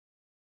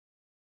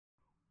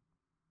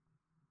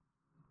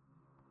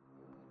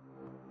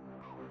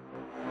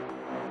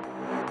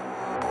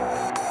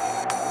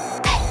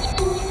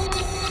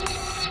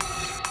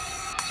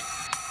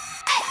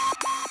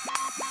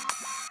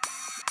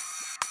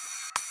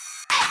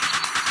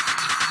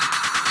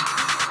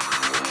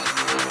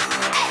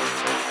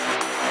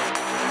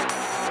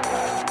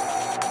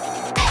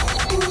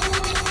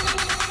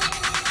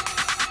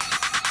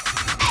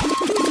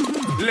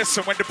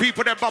Listen, when the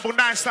people them bubble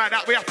nice like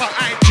that, we have to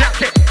jack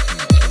it.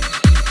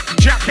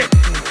 Jack it.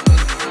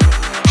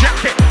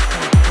 Jack it.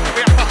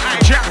 We have to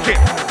jack it.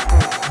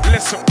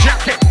 Listen,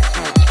 jack it.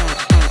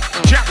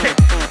 Jack it.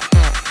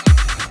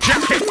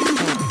 Jack it.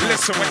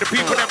 Listen, when the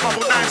people them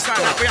bubble nice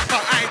like that, we have to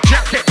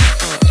jack it.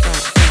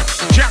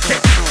 Jack it.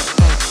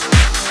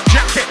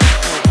 Jack it.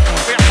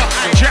 We have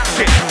to jack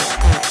it.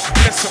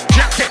 Listen,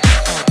 jack it.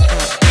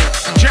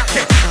 Jack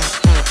it.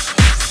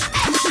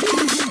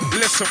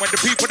 Listen, when the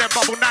people them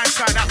bubble nice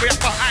like that, we have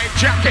to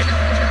jack it.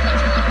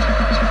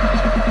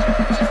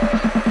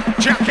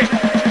 Jack it.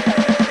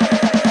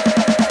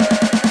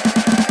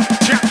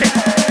 Jack it.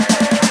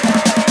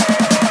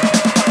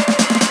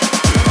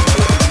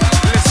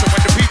 Listen,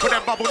 when the people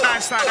them bubble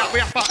nice like that, we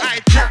have to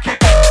jack it.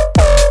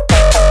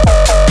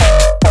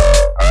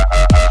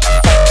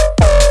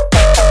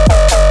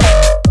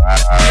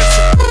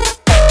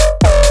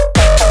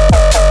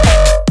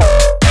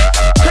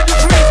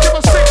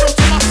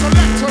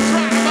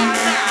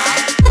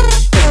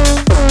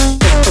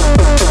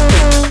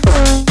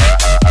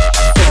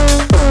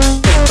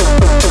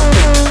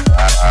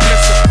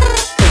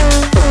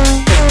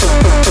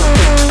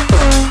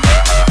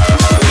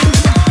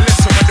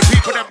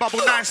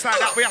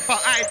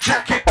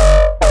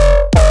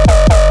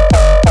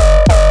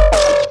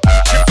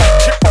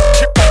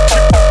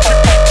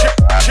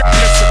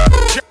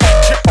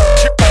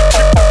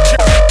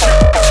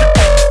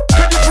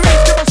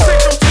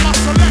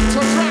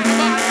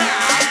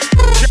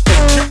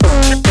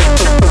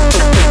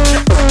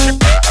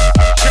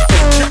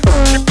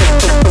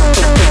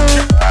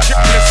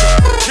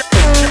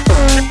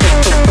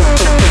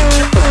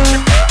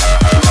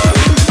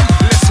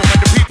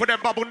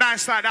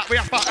 Like that, we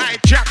have to jack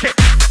it.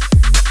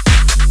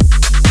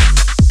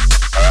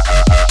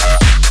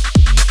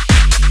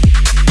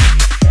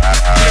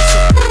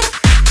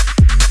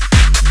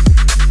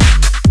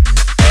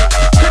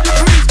 Can you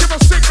please give a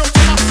signal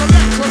to my selectors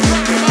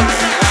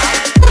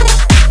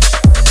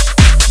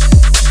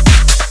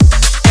right about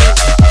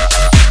Listen, when the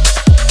people them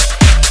bubble nice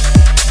like that, we have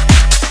to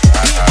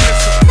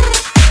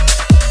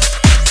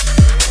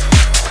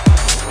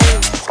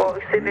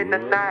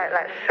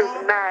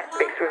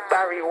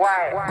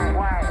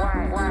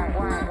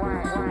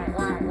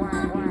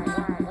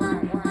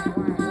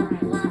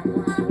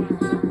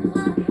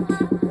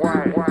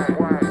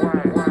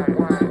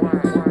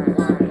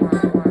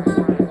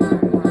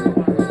jack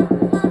it.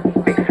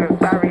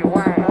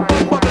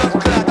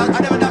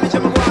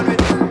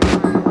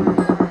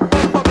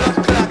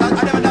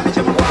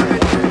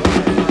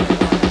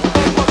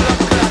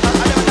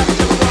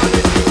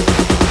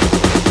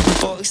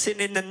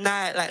 In the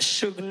night like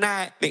Suge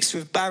Knight mixed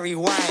with Barry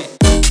White.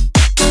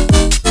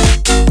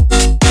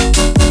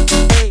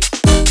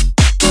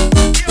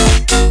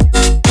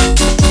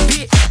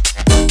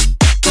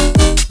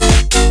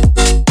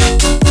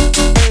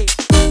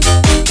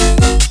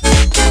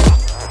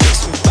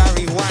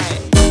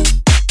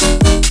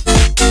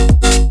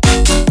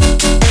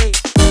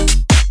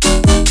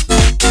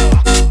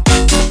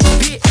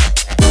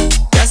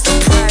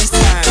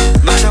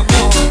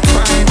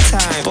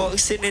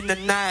 In the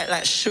night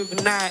like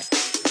Suge Knight.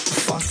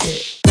 Fuck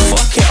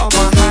it on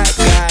my hype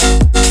guy.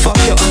 Fuck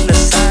it on the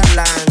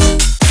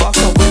sidelines. Fuck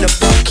it with a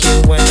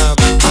bucket when I'm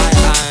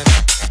high.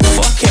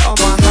 Fuck it on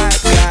my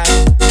hype guy.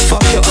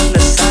 Fuck it on the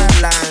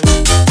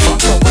sidelines.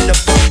 Fuck it with a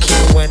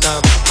bucket when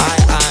I'm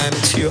high. I'm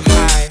too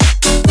high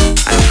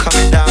and I'm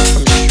coming down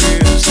from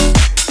shrooms.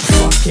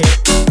 Fuck it.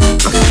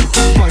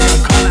 Oh my God,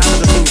 can't have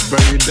the loop, bro.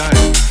 You're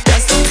dying.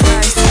 That's the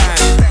price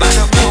time. Man,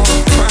 I'm on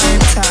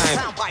prime time.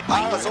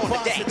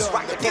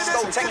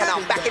 Taking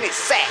out back in its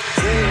set.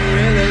 Do you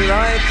really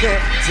like it?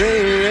 Do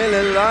you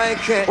really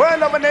like it? We're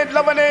loving it,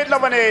 loving it,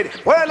 loving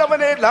it. We're loving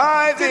it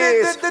like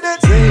this. Do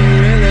you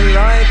really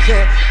like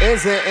it?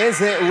 Is it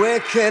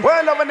wicked?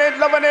 We're loving it,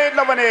 loving it,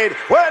 loving it.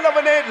 We're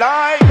loving it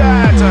like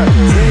that. Do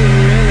you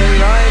really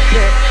like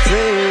it? Do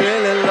you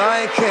really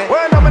like it?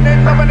 We're loving it,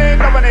 loving it,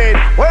 loving it.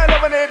 We're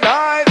loving it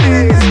like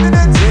this. Do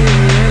you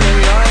really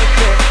like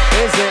it?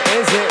 Is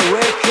it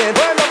wicked?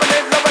 We're loving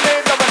it, loving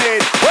it, loving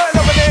it. We're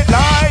loving it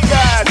like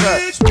that.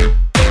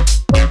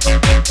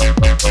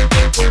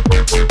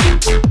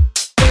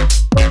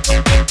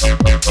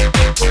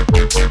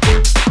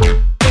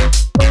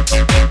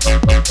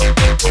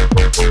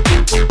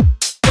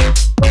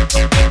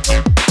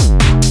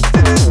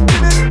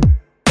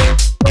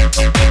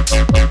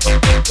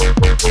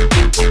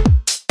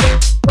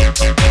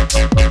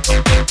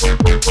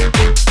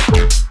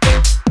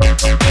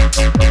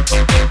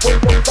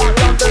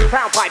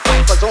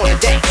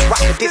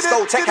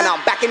 Taking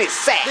out back in its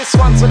set. This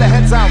one's for the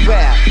heads out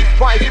there.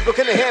 Why people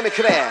can hear me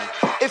clear?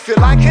 If you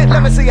like it,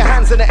 let me see your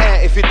hands in the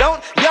air. If you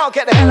don't, y'all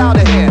get the hell out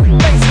of here.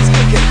 Bass is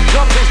kicking,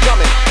 drums is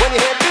drumming. When you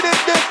hear did,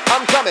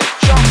 I'm coming.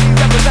 Sharply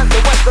represent the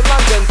west of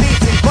London.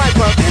 DT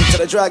Piper into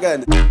the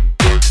dragon.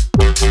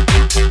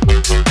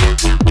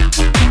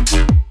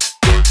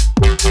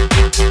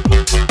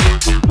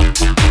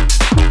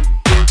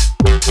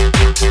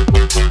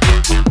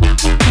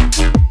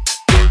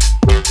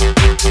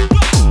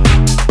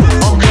 We're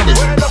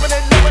loving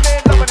it, loving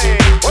it, loving it.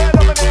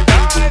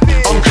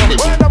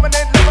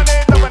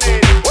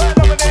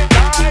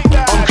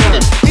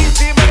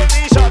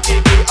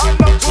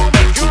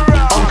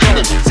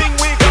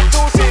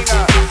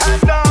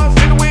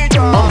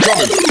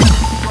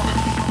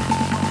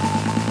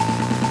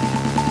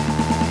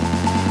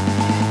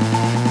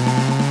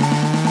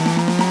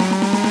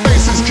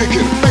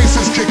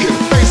 kicking,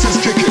 bass is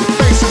kicking,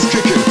 bass is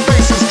kicking,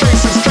 bass is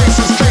cases,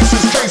 cases,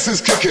 cases,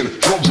 cases kicking,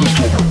 drums is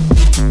kicking.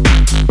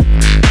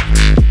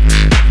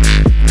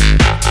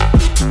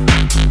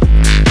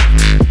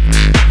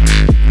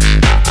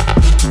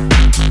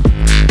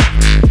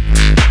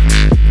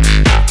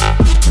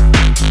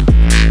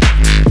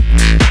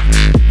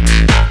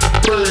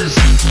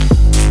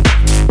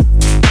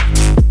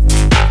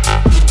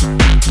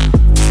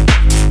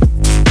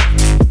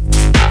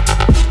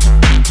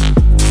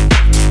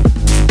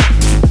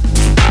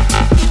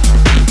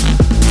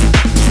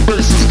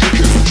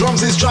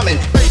 Drums is drumming.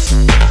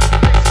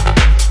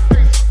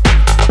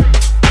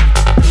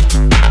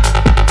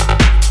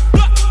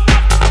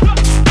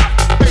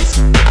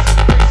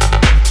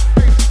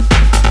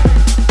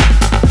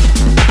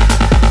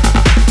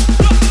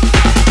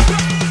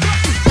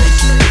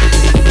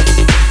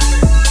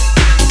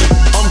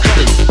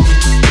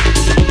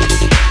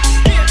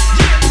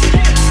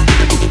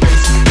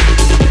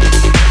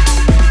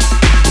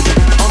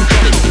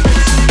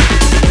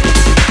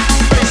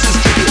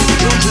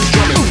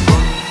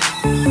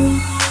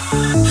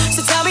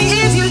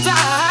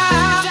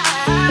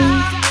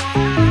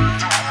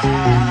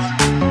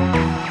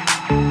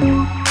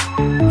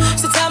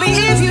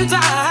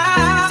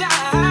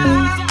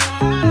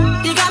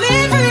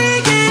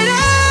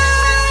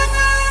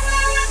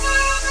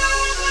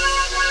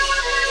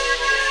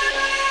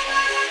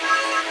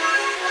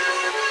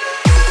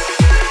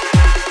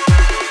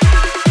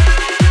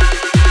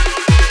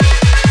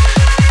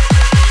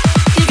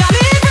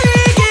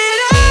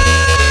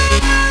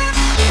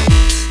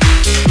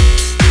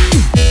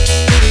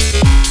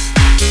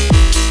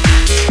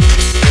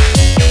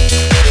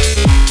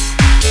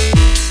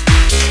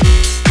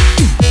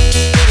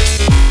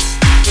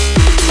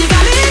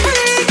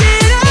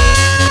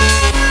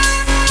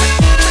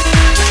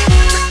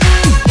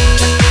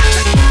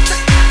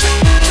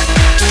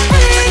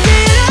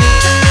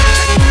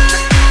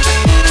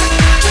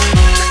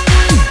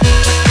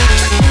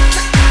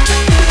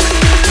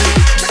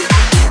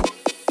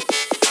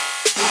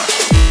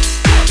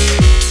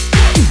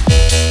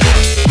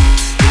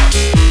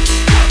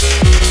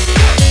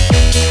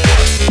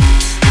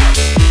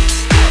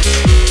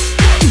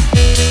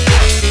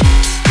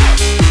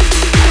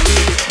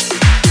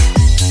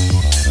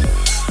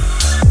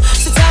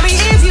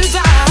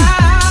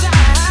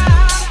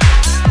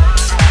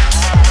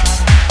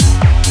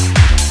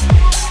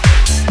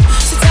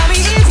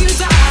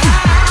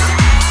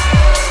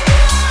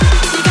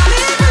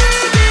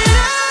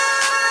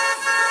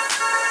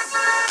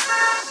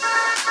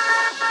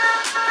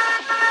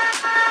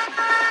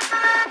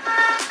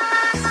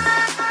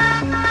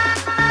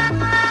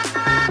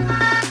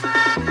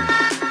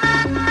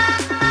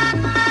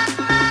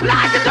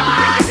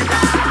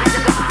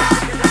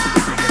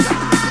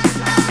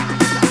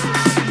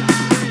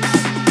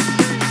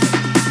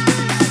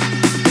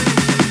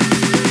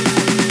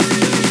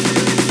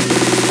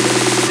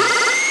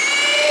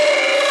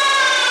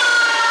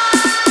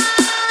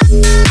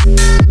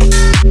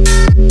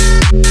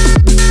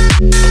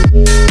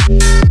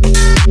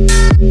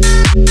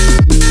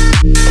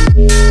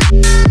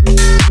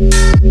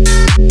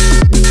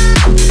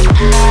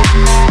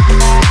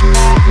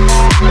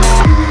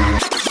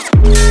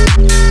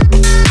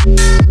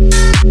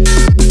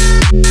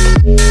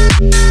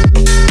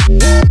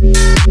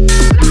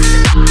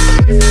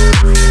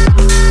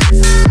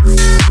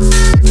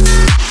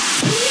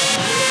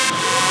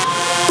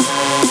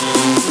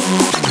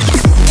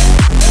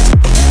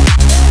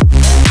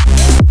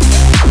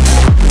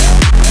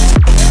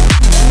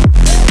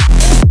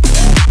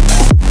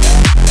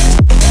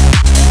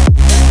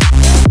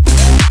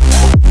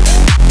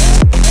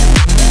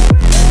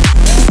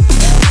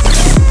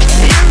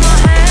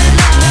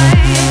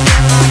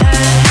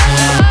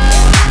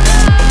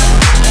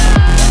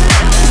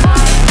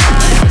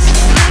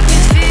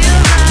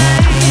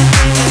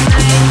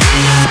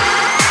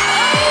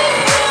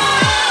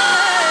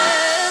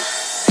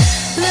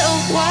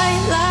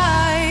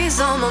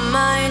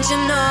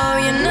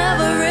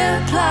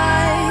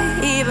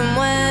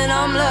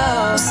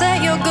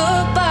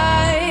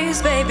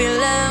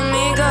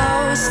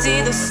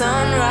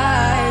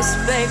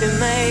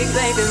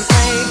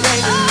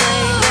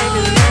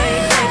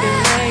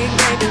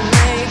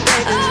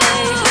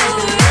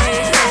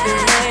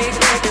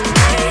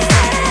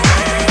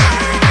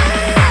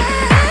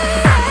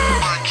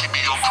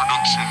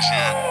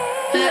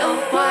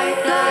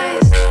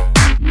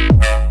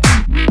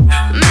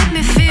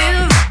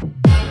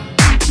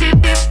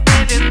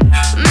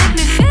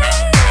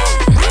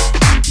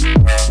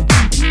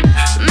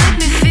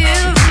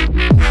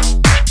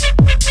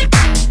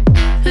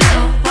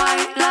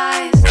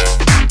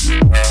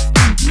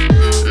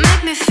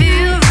 Make me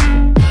feel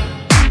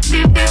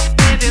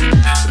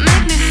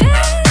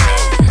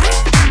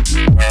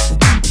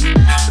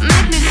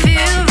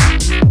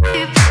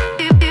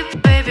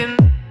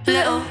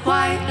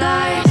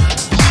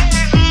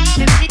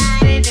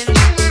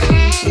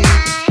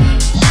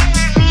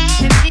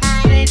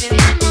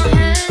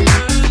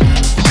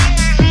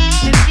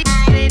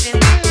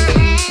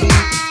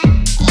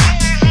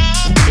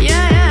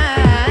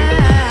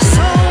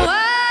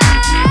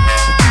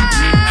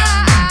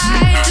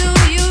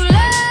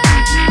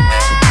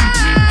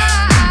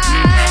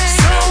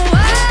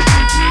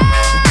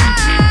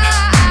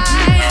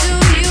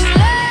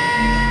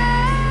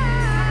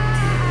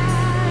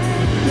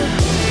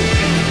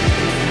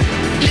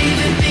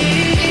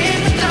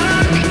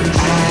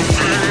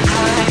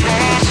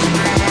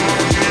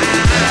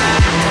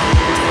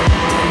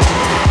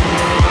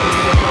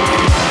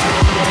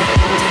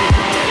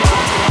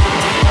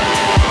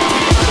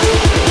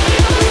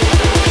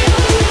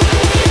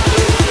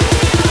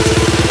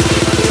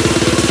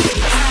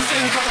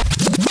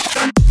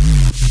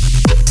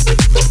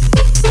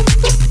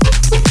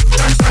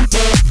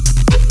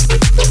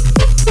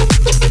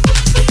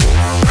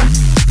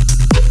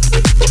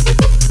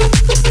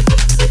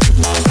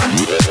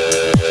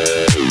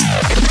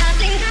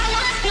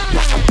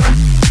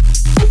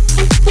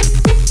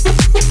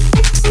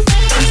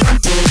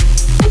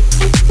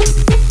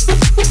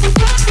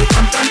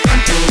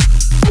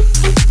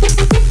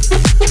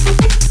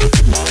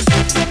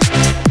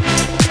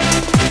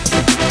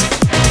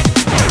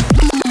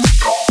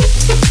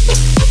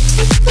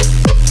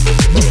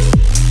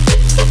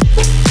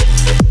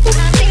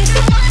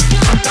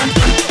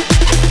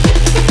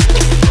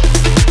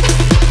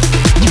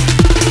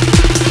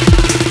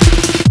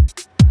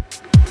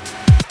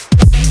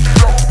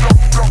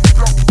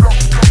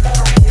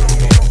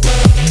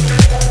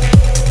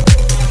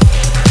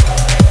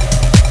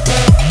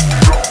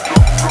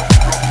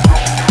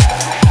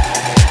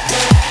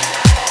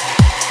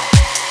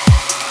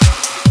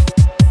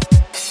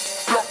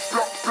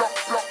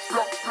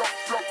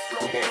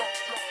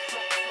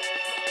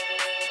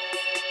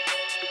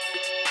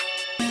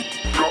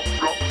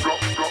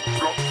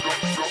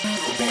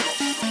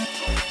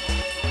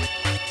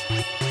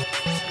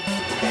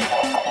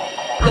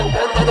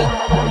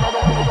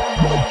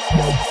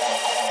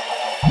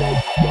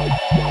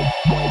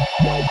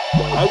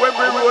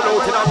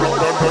roll out in a black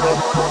bandana.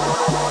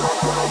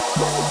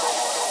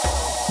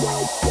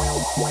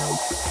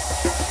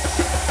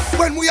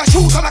 When we a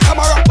shoot on a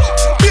camera,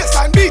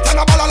 bassline beat and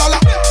a balalala.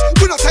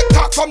 We no take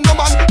talk from no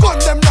man. Gun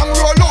them down,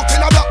 roll out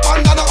in a black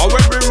bandana. And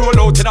when we roll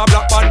out in a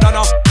black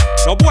bandana,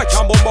 no boy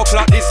can bumbo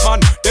clock this man.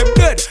 Them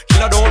dead,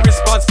 killer don't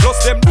respond.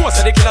 Plus them know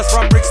say the killers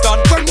from Brixton.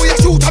 When we a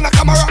shoot on a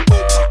camera,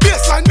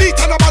 bassline beat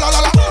and a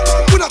balalala.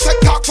 We no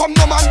take talk from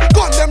no man.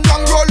 Gun them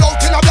down, roll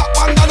out in a black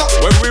bandana.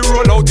 When we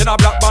roll out in a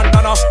black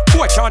bandana,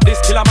 boy can't this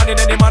kill a man in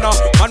any manner.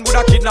 Man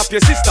woulda kidnap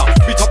your sister,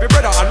 beat up your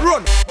brother and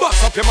run.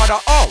 Box up your mother.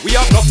 Oh, we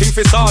have nothing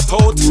for sort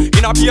out.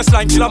 In a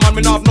bassline killer man,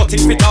 we no have nothing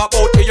for talk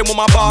out. Hear your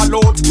mama ball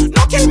out.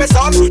 No kill me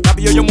son. Now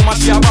be your mama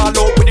she a ball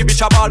out with the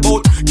bitch a ball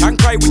out. Can't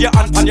cry with your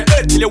hand on your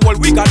head till your whole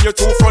wig and your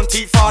two front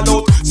teeth fall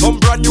out.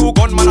 Some brand new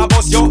gunman a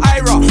bust your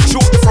ira,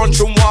 shoot the front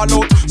room wall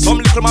out. Some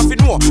little man fi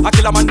know a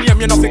killer man name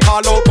you no fi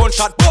call out.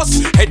 Gunshot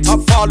bust, head top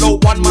fall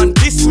out. One man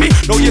diss me,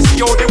 now you see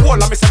how the whole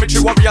of me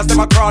cemetery warriors them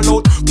a crawl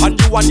out. And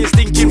you and your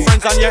stinking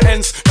friends and your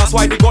ends, that's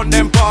why the gun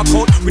them park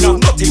out. We have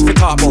nothing to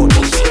talk about.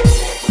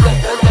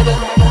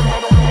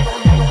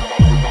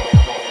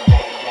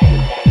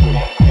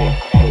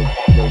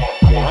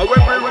 And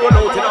when we roll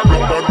out in a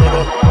black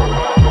bandana,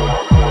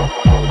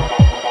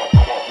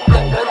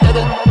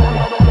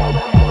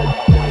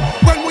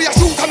 when we a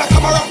shoot on a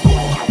camera,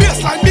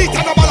 bassline beat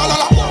and a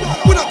balalala.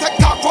 We no take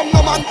talk from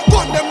no man.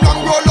 Gun them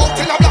down, roll out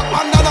in a black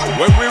bandana.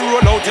 when we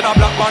roll out in a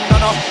black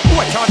bandana,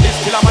 boy can't this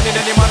kill a man in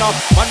any manner.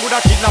 Man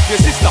woulda kidnap your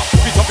sister,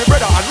 beat up your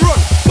brother and run.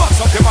 Box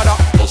up your mother.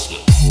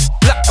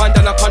 Black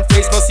bandana pan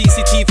face, no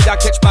CCTV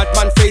that catch bad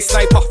man face.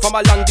 Sniper from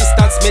a long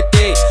distance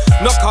midday.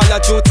 No Call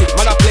of Duty,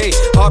 man I play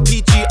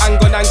RPG and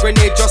gun and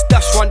grenade. Just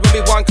dash one when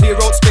we want clear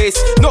out space.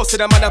 No say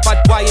the man a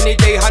bad boy any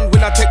day. Hand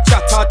when I take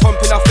chatter, thump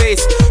in a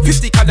face.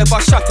 50 caliber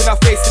shot in a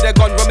face. See the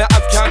gun when me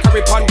have can't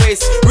carry pan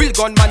waist. Real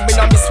gun man, me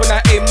no miss when I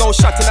aim. No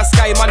shot in the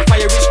sky, man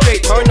fire it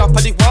straight. Turn up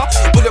at the war,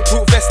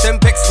 bulletproof vest them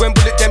vex. When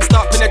bullet them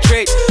start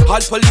penetrate. All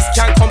police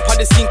can't come on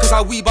the scene cause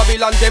we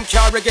Babylon them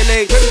can't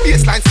regulate. When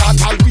bassline start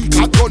all week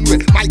at runway.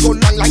 My gun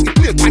long like the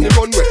plate on the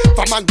runway.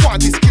 For man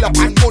want this killer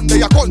on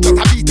Monday. A gun just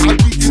a beat all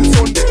week till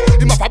Sunday.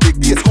 Him have a big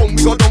bass come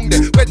we go down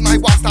there. When my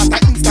war start a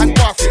instant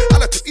warfare.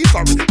 All of the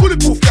infrared,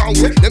 bulletproof can't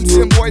wait. Them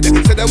same boy they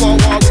say they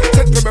want war.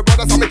 Send for my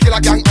brothers and me kill a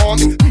gang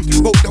army.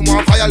 Both them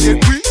want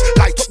violate we.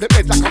 Light up them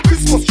head like a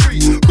Christmas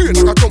tree. Brain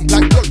like a jump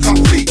like blood clot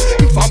flea.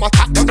 Inform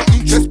attack them no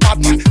interest bad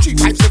man.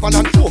 357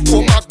 and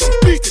 44 Magnum.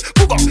 Beat it,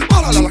 move on,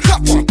 balalala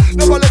clap one.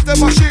 Never left the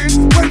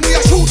machine. When we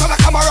a shoot on a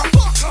camera,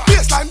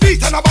 bassline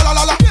beat and a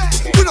balalala.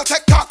 We no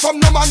take talk from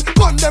no man.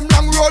 Gun them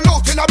long roll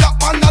out in a black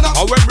bandana.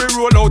 And when we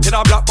roll out in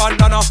a black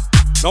bandana,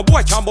 no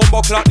boy can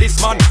bumbo clock this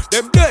man.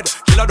 Them dead,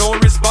 killer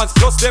don't respond.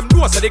 Just them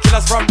know say the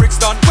killers from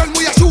Brixton. When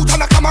we a shoot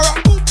on a camera,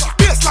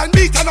 bassline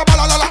beat and a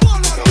balalala.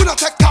 We no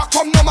take talk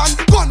from no man.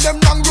 Gun them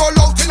long roll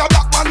out in a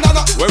black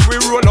bandana. When we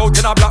roll out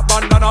in a black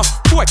bandana,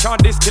 boy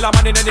can't this kill a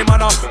man in any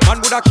manner. Man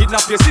woulda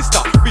kidnap your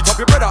sister, beat up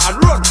your brother and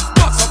run.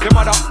 Box up your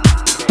mother.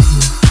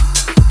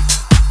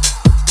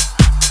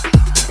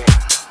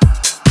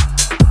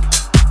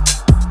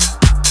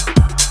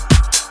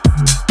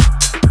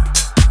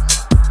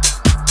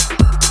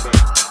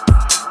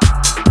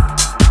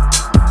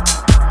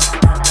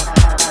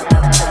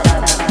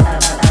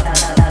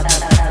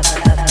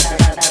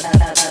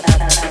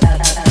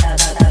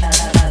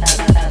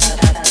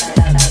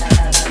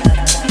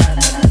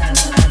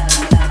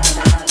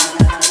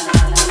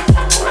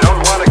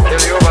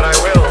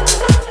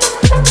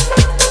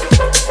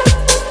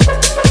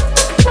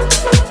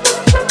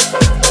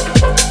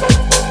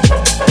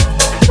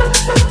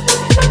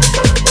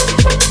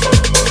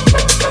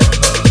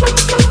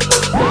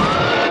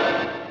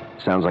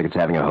 Sounds like it's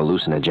having a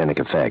hallucinogenic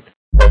effect.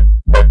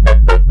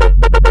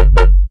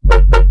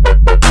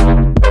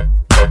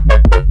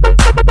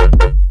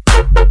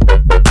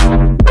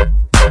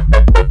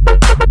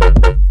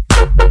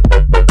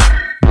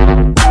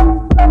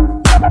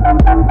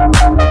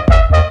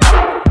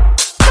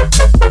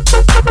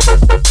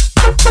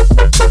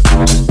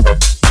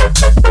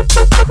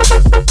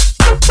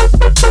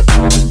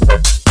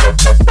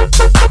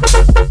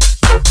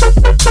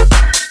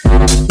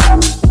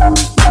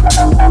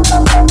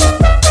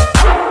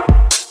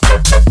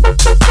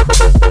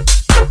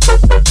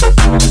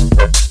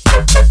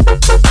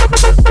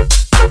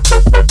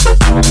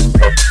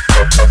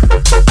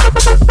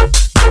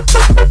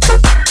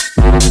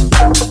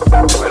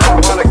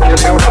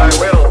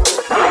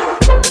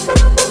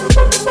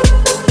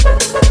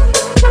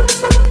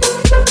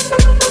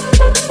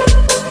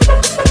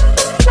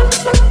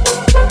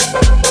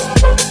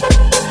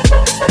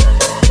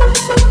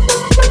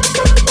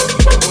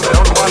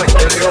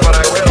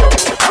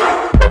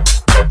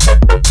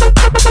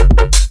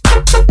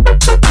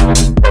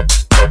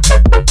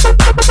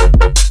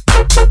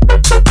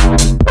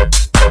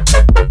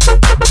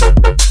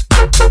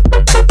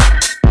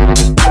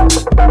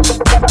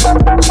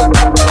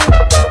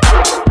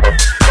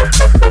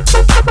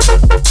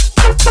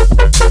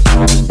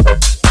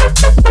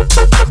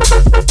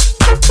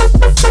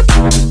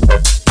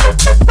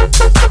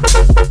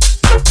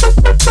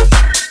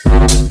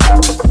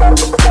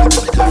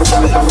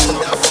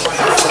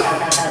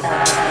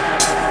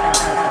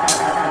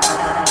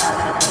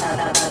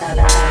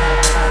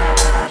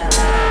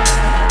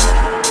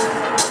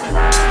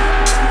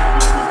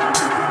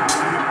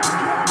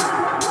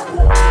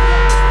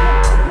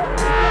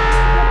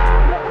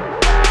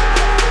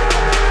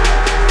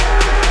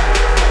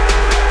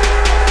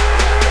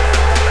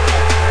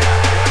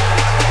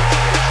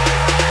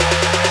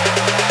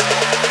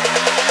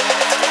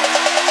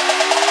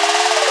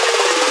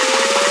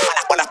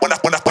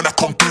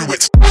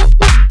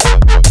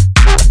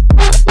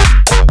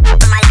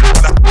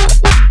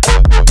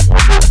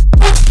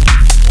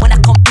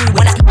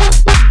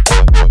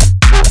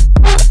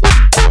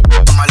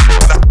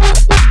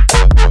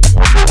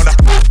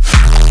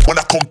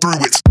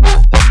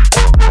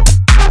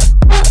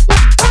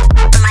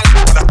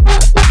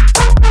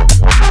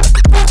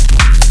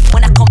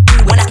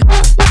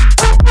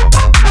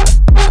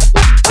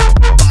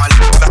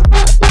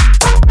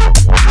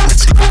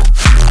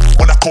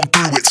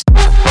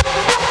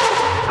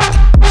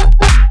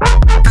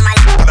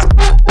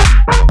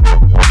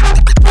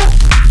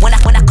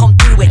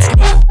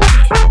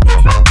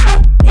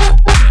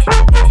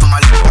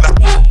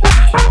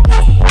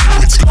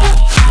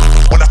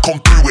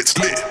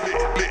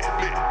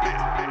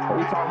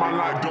 man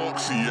like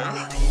Darkzy,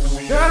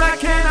 yeah? Girl, I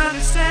can't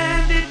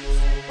understand it.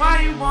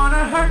 Why you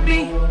wanna hurt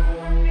me?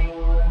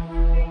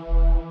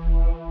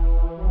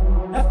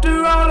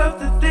 After all of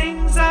the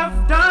things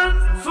I've done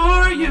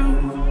for you.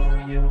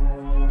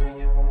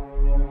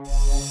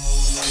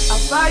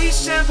 I'll buy you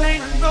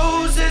champagne and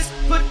roses,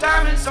 put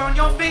diamonds on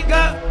your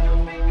finger.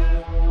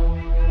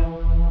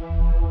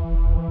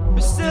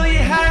 But still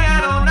you hang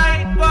out all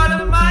night, what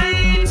am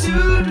I to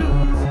do?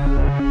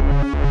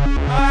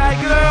 My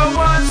girl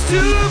wants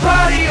to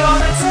party all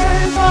the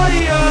time,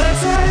 party all the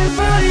time,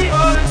 party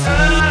all the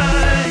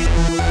time.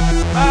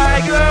 My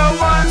girl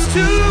wants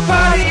to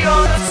party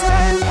all the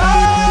time,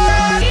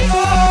 party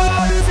all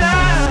the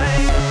time.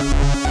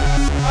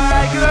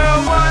 My girl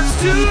wants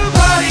to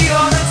party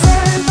all the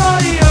time,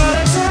 party all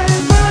the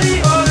time, party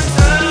all the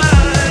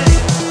time.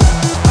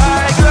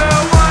 My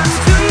girl wants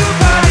to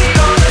party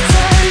all the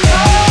time,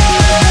 party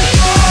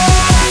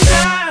all the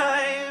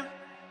time.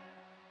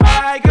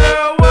 My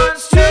girl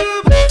wants to.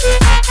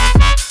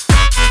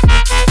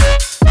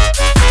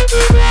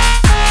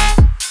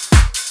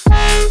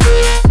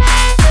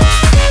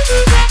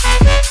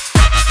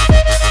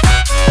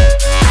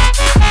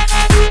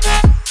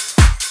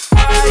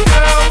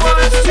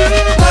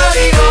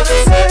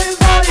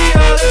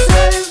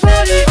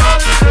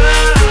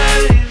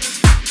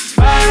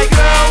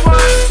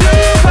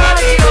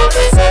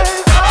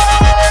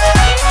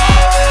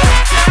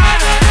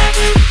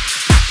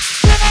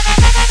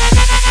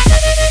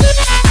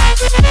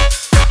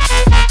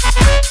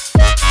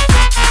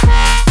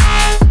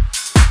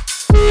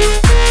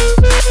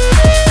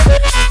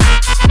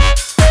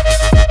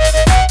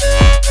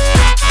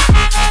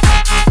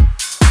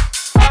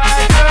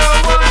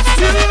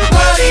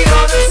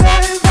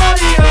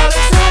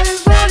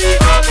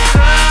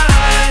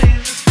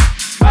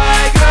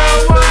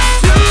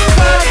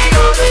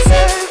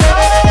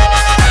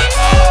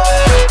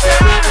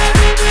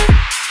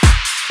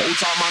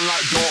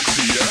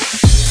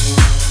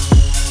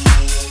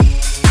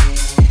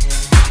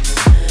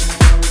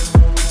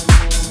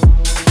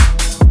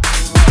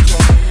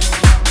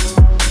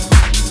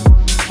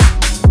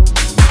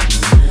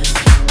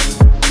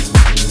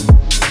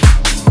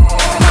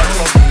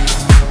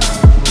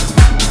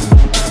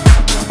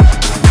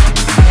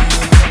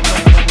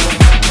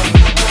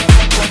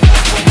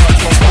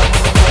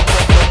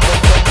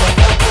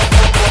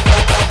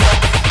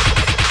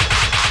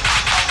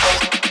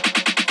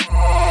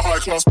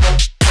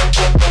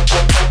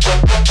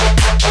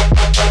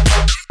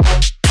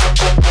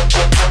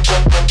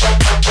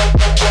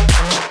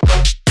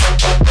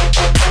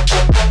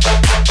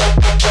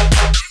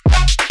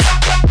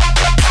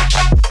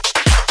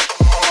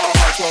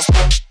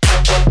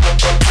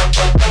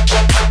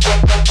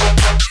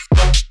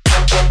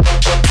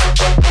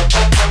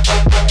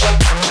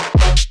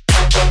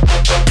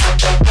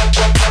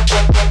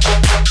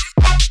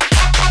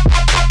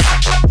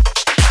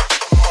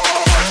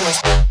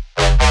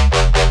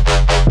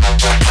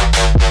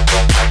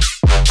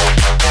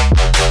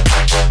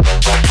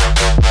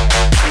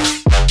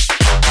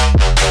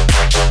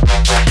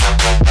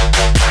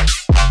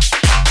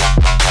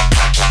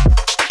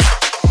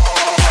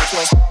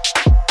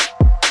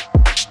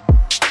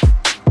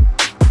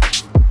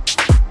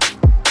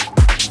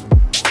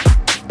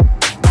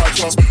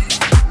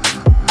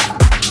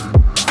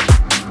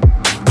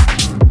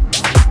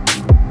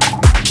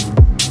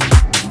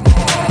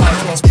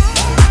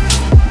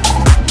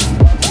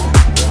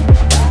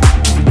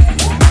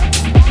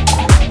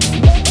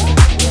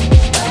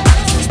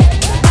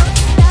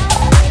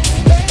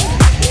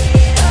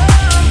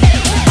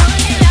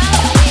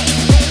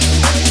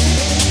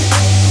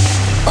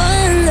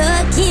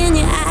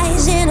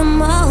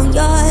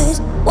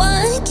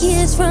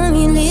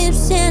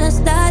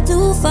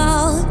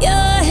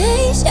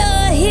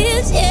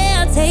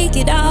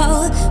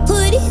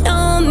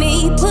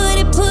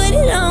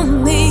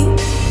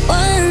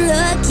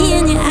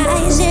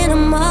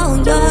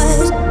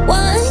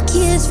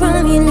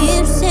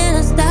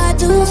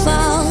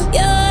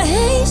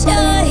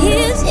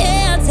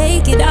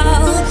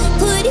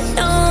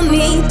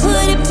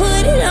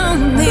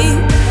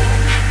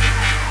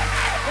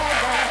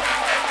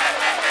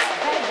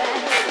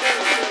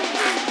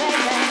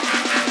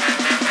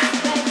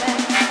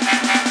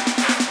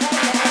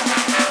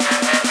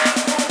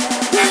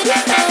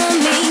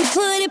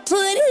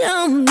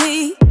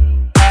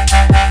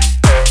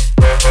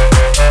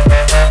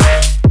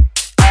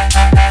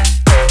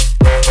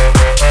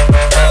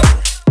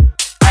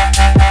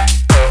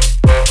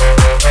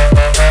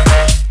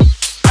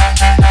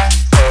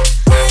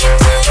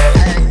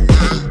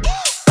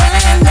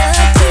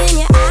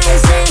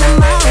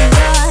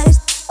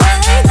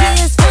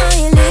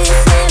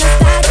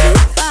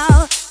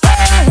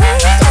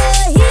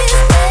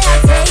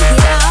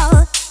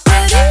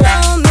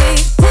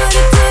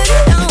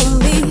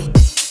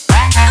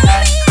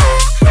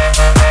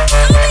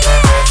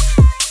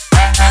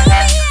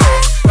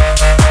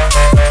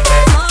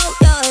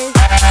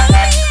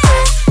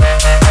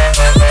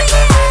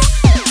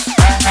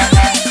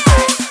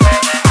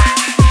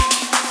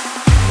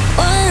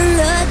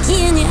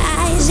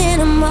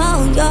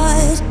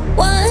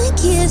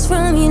 kiss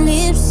from your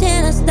lips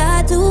and I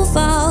start to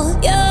fall.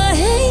 Your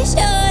hands,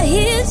 your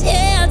hips,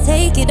 yeah, I'll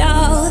take it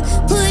all.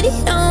 Put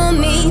it on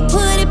me,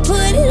 put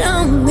it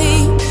on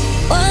me.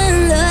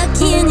 One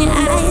look in your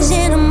eyes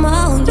and I'm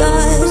all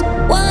yours.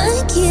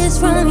 One kiss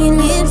from your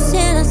lips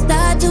and I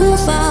start to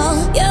fall.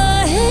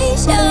 Your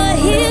hands, your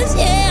hips,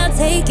 yeah, I'll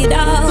take it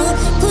all.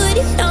 Put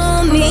it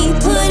on me,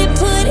 put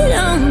it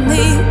on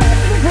me.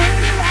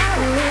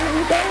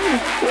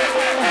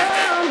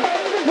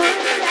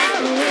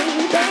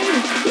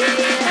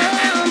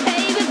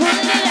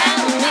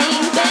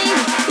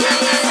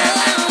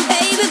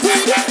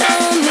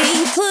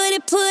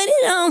 Put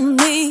it on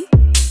me.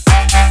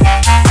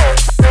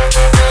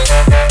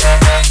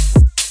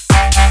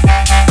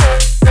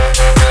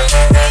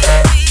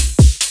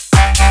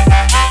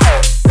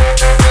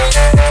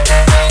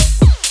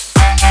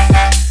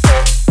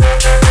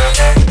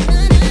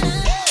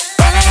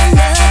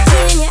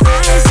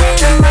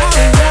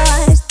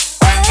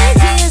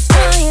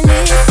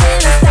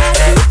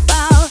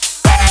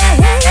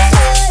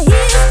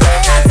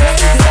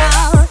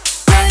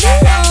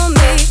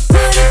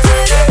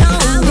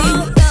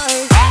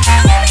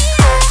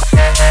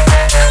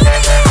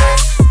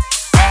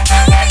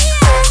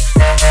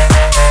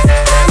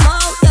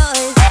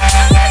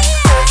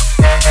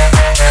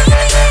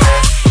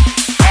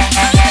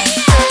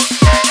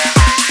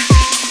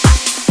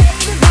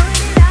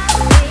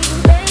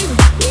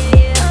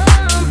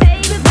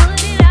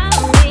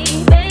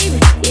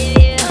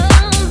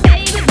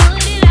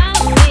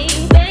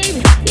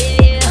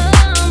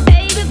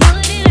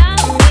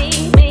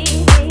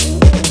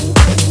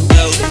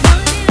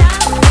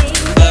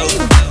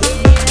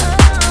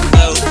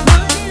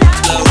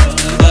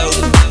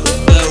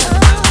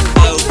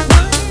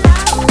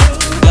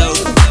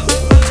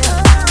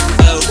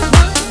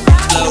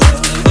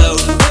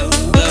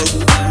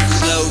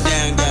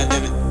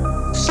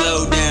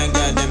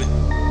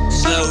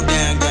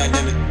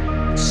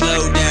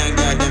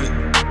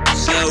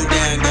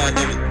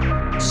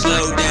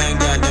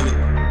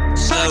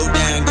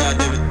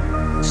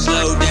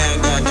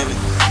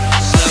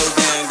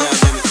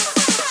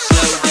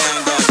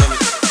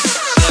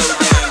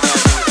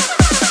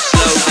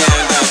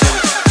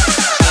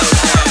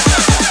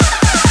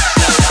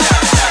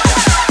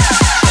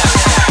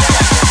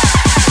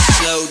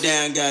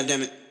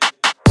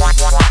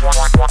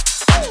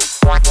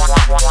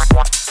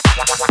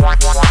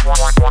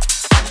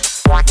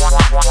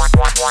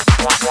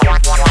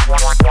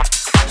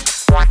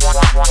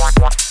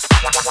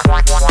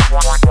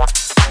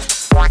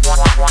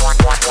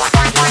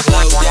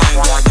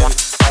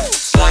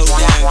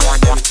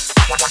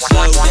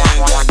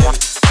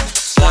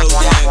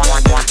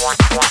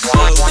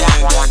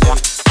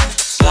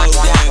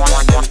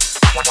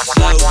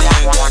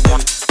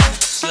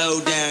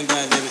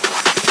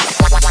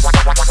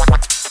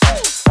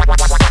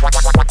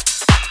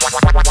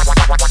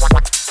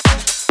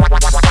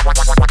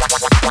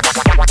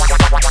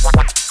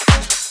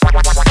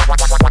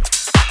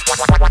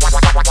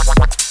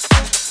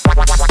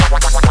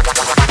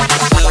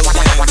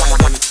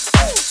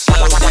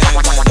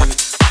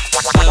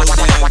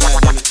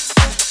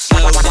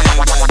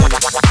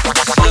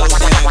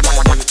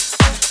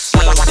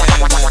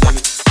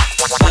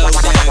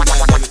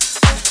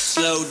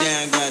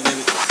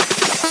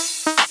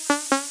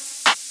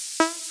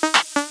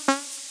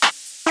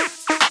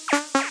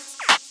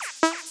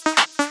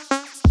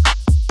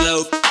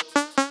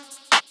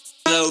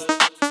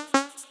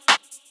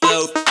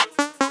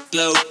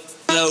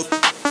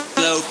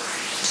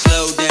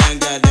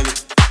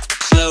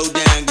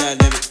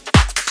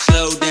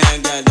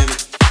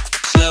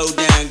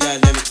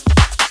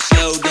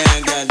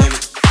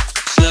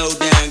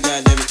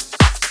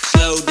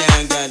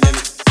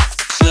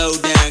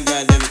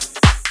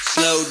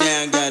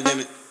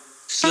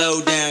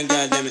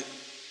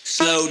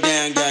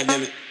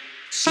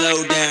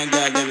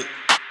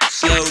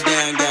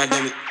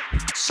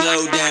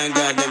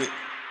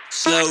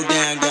 Slow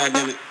down,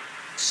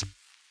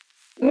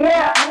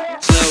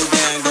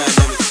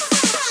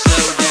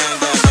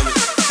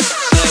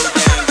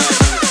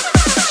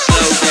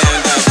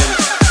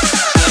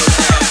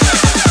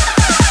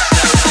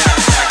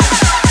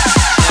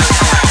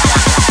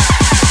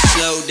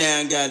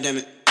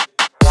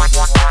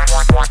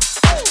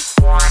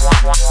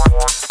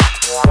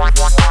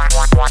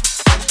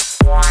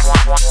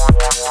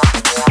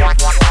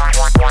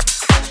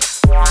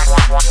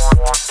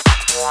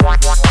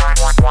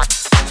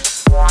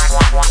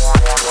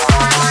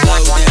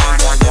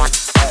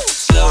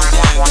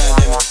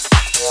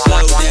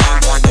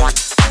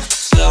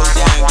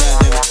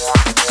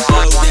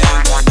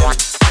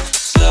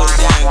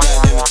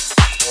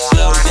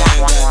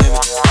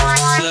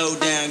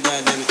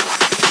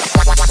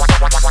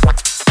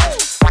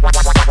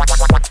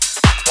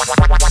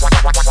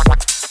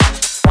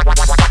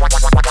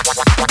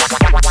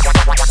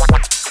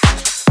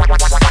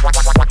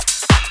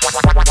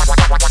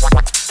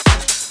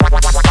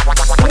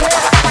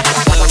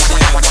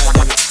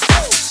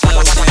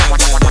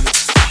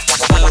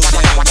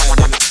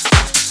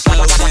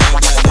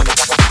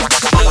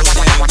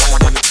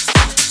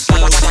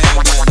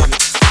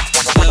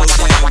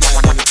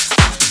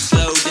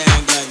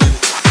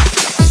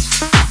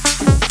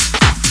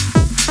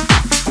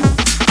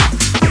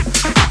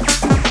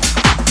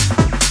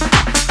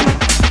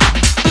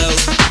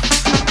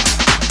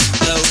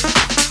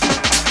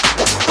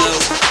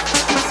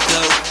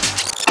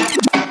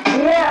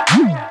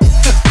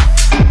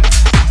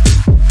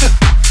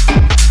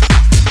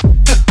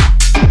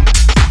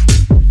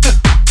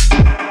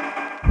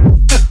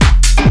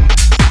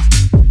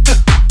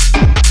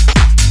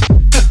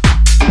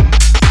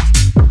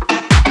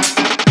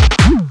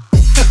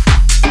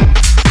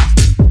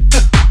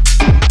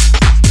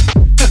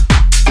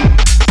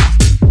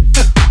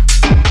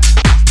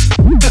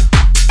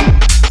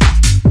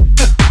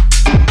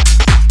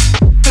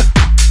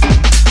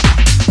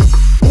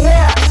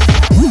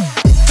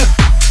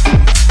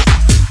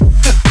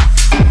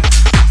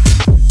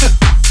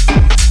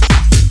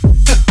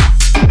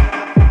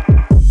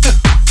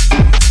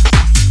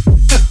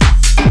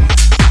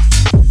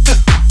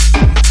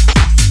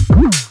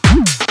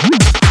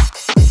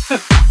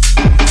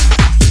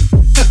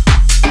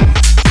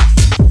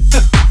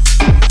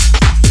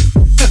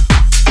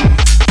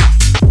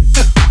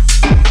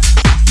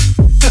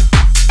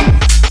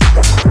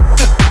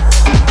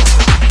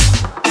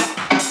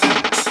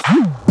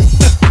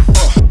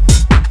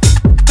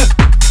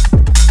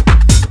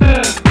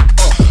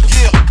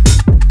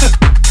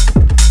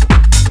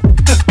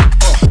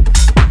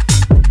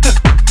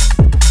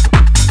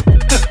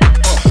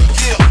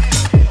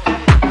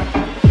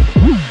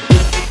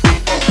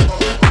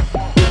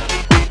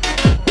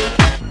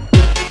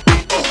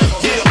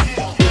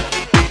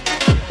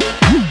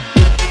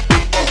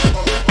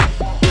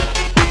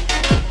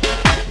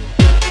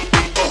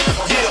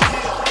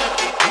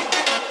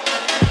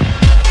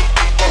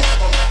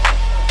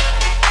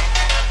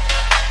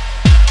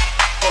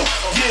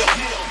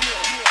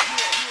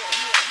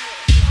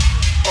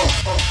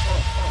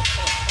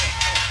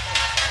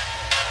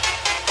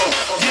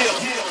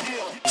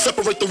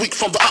 separate the weak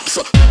from the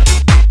opposite.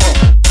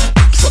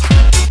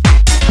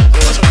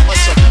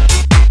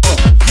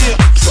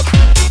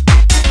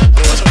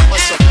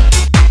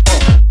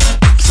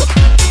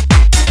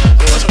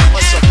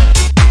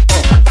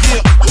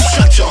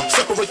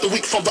 Separate the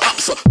weak from the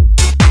opposite.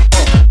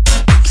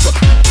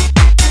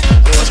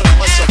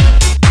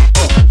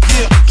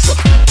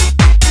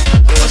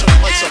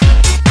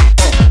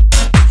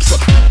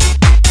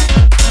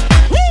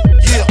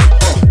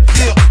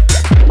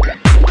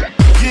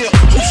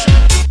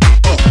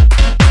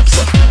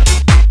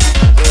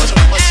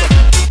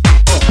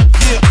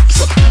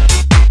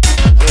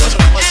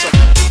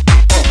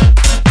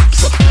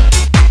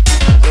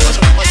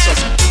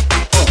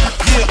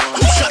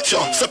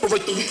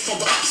 Separate the weak from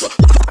the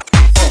opposite.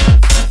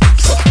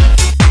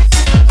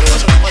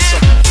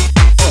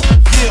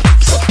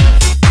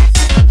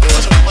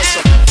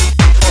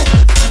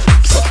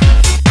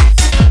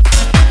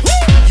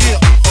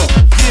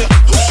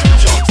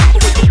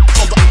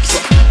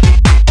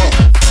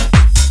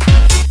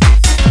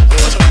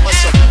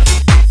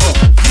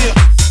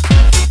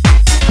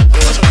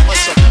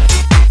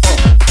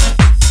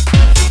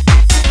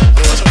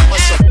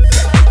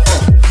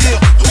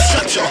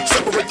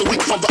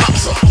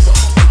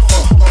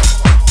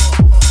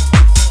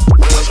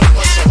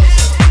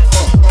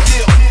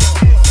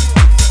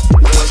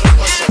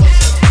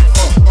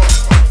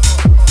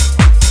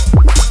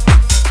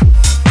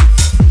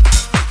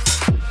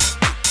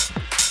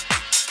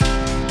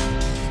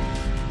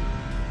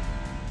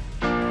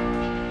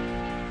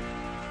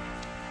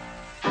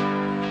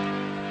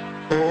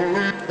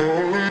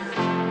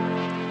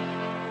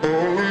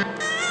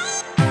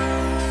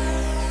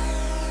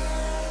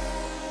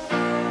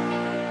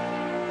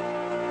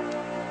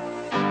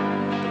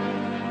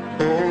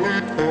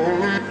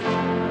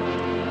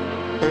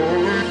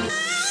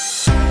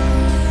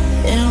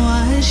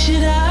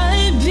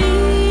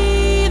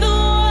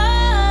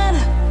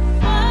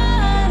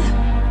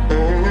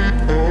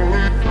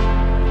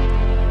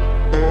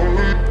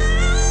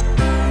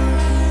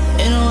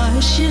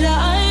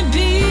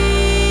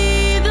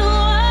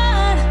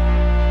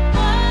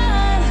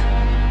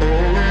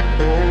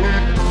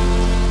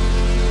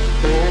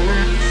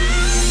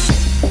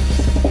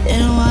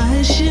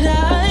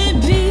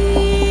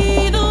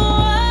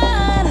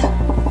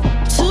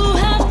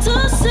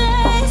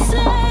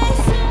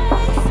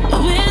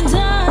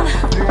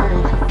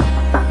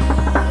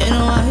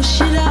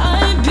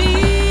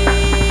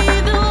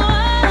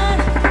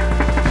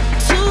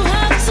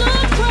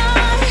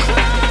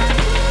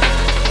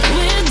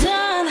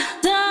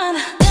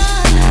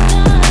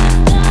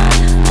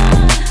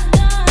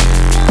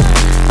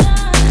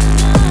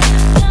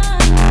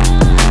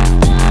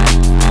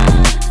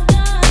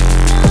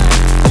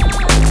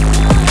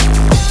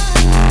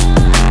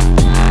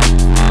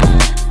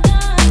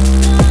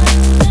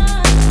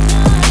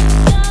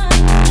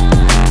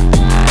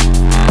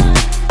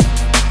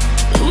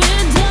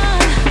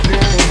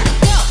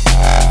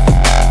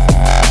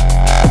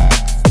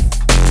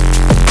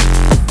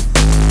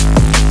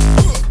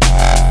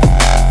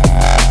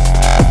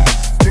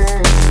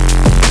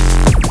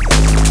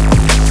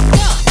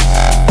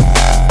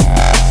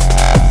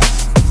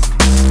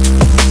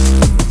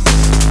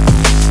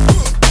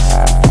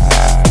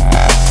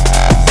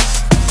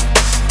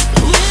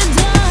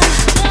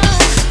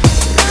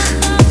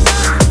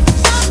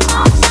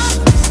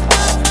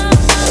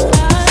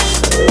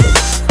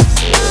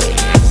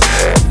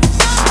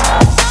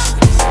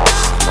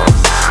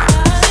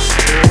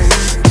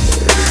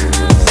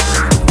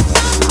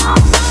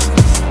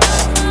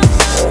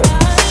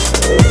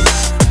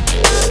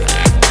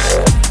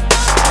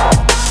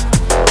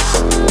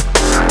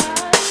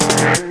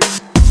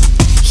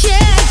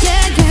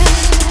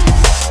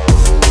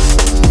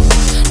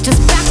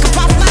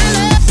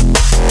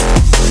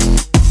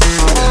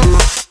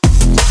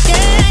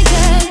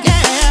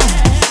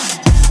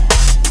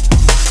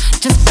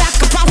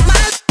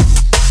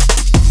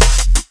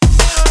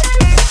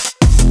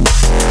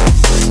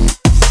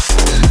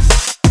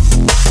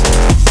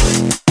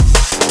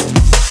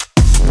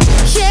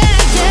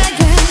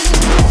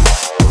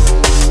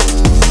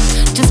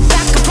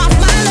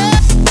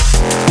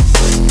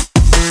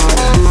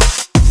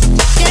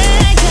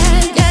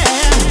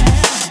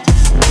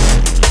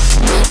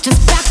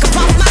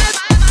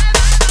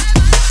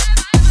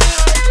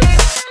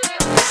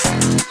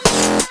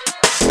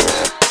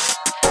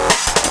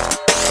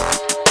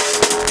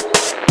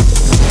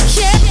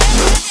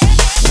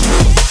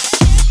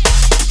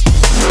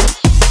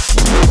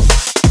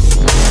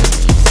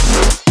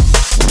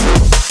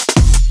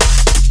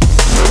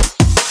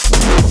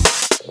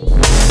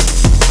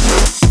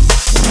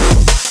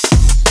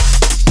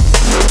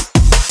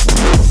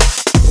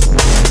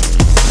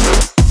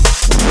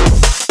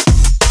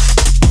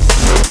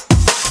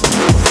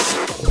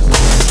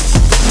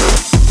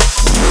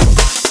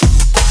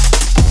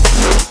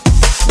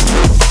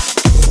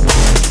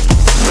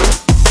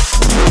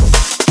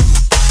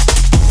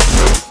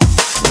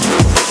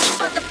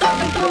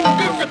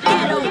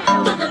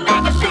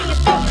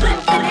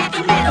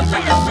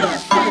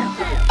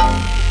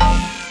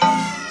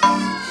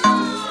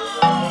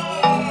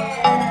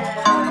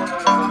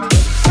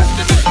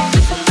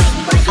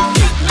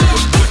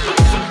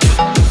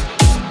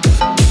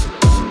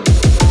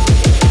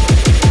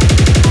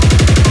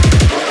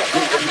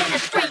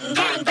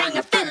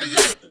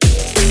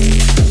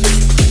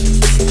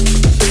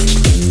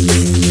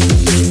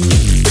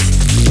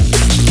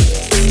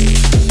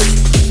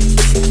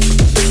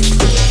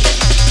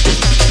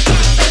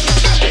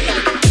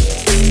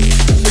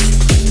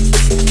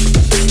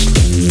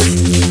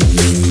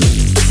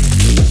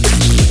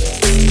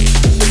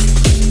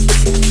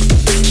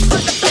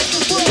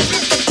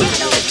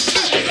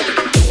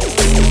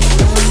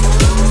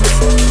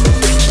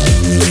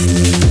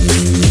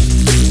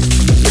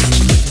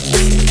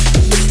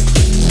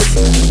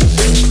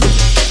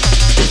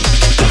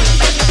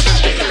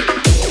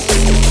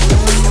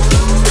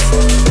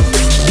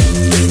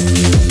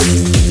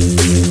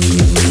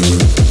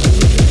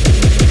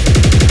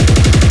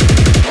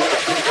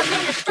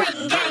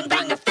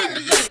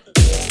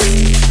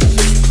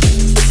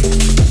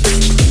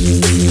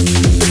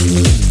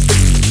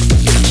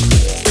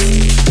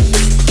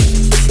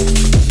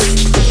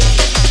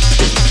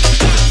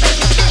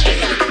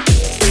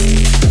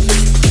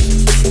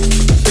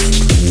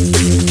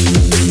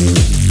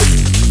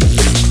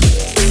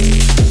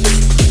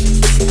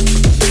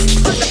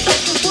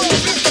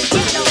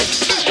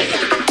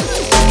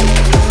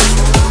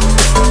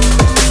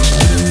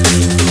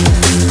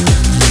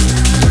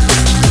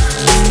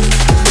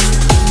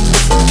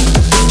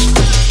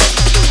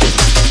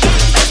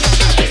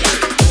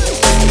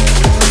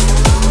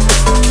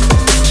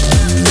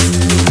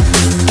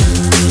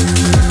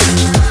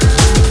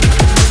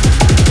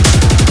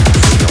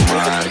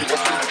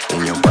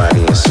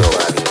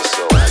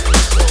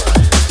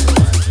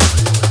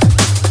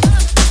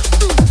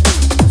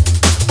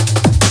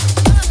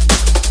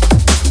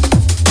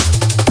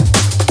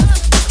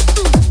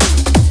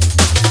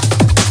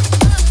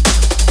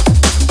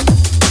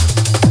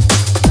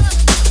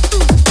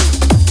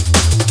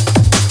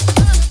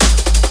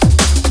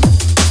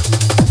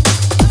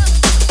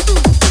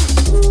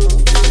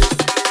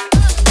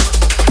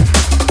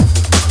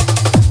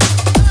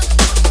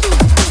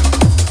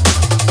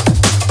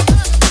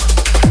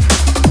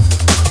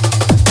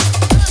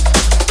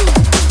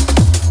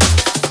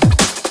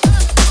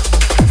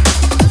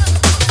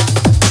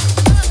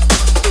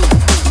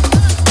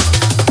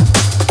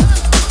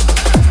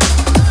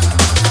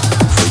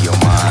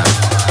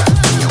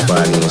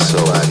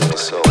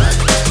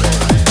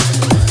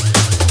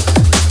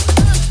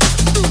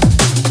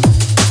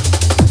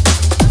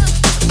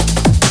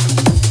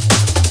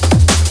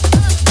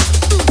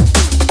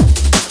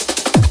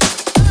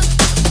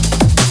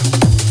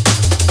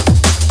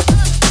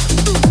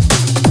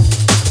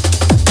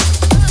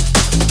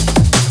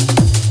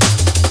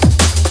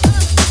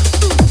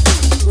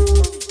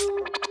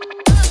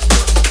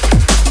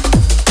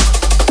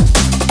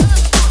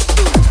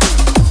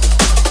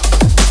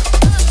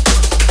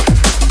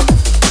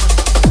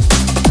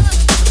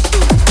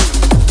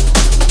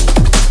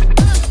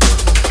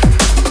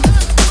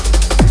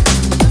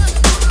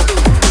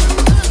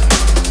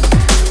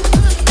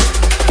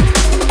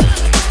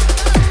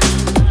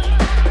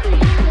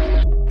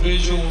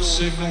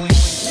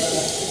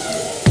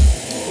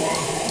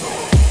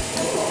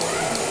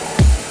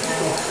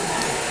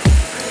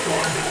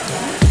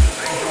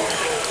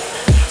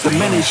 the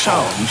many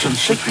sounds and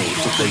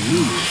signals that they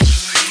use.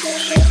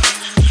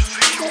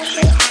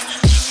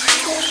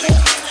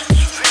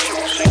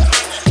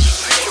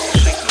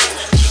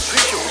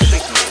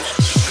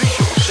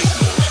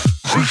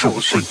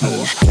 Visual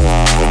signals.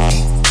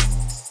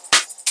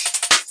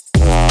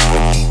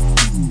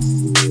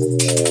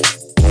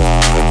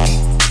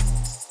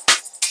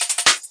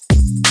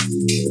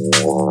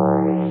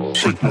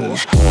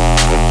 Signals.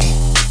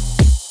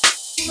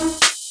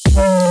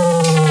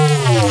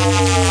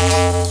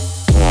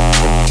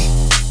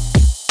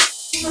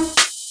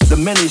 The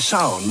many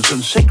sounds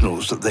and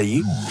signals that they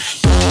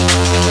use.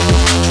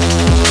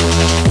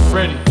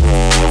 Ready.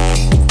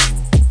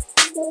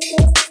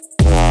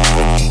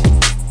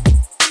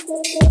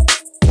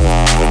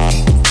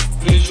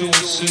 Visual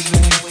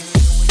signal.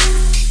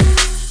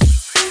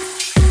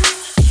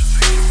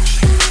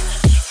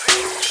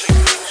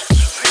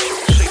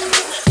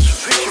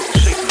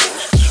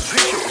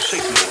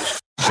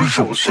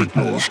 Visual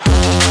signals.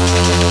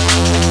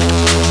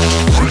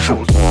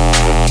 Visual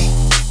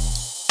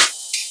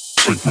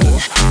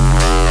signals.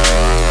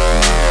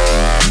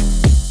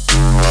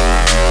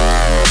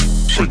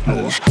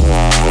 Signals.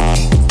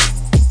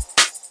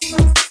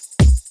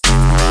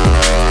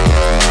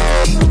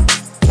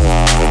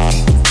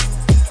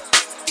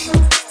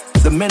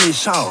 The many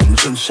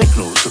sounds and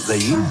signals that they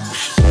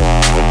use.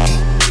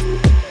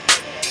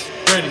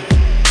 Ready.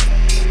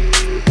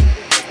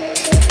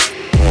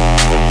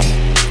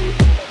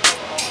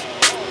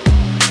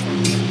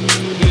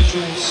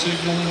 Visual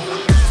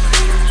signal.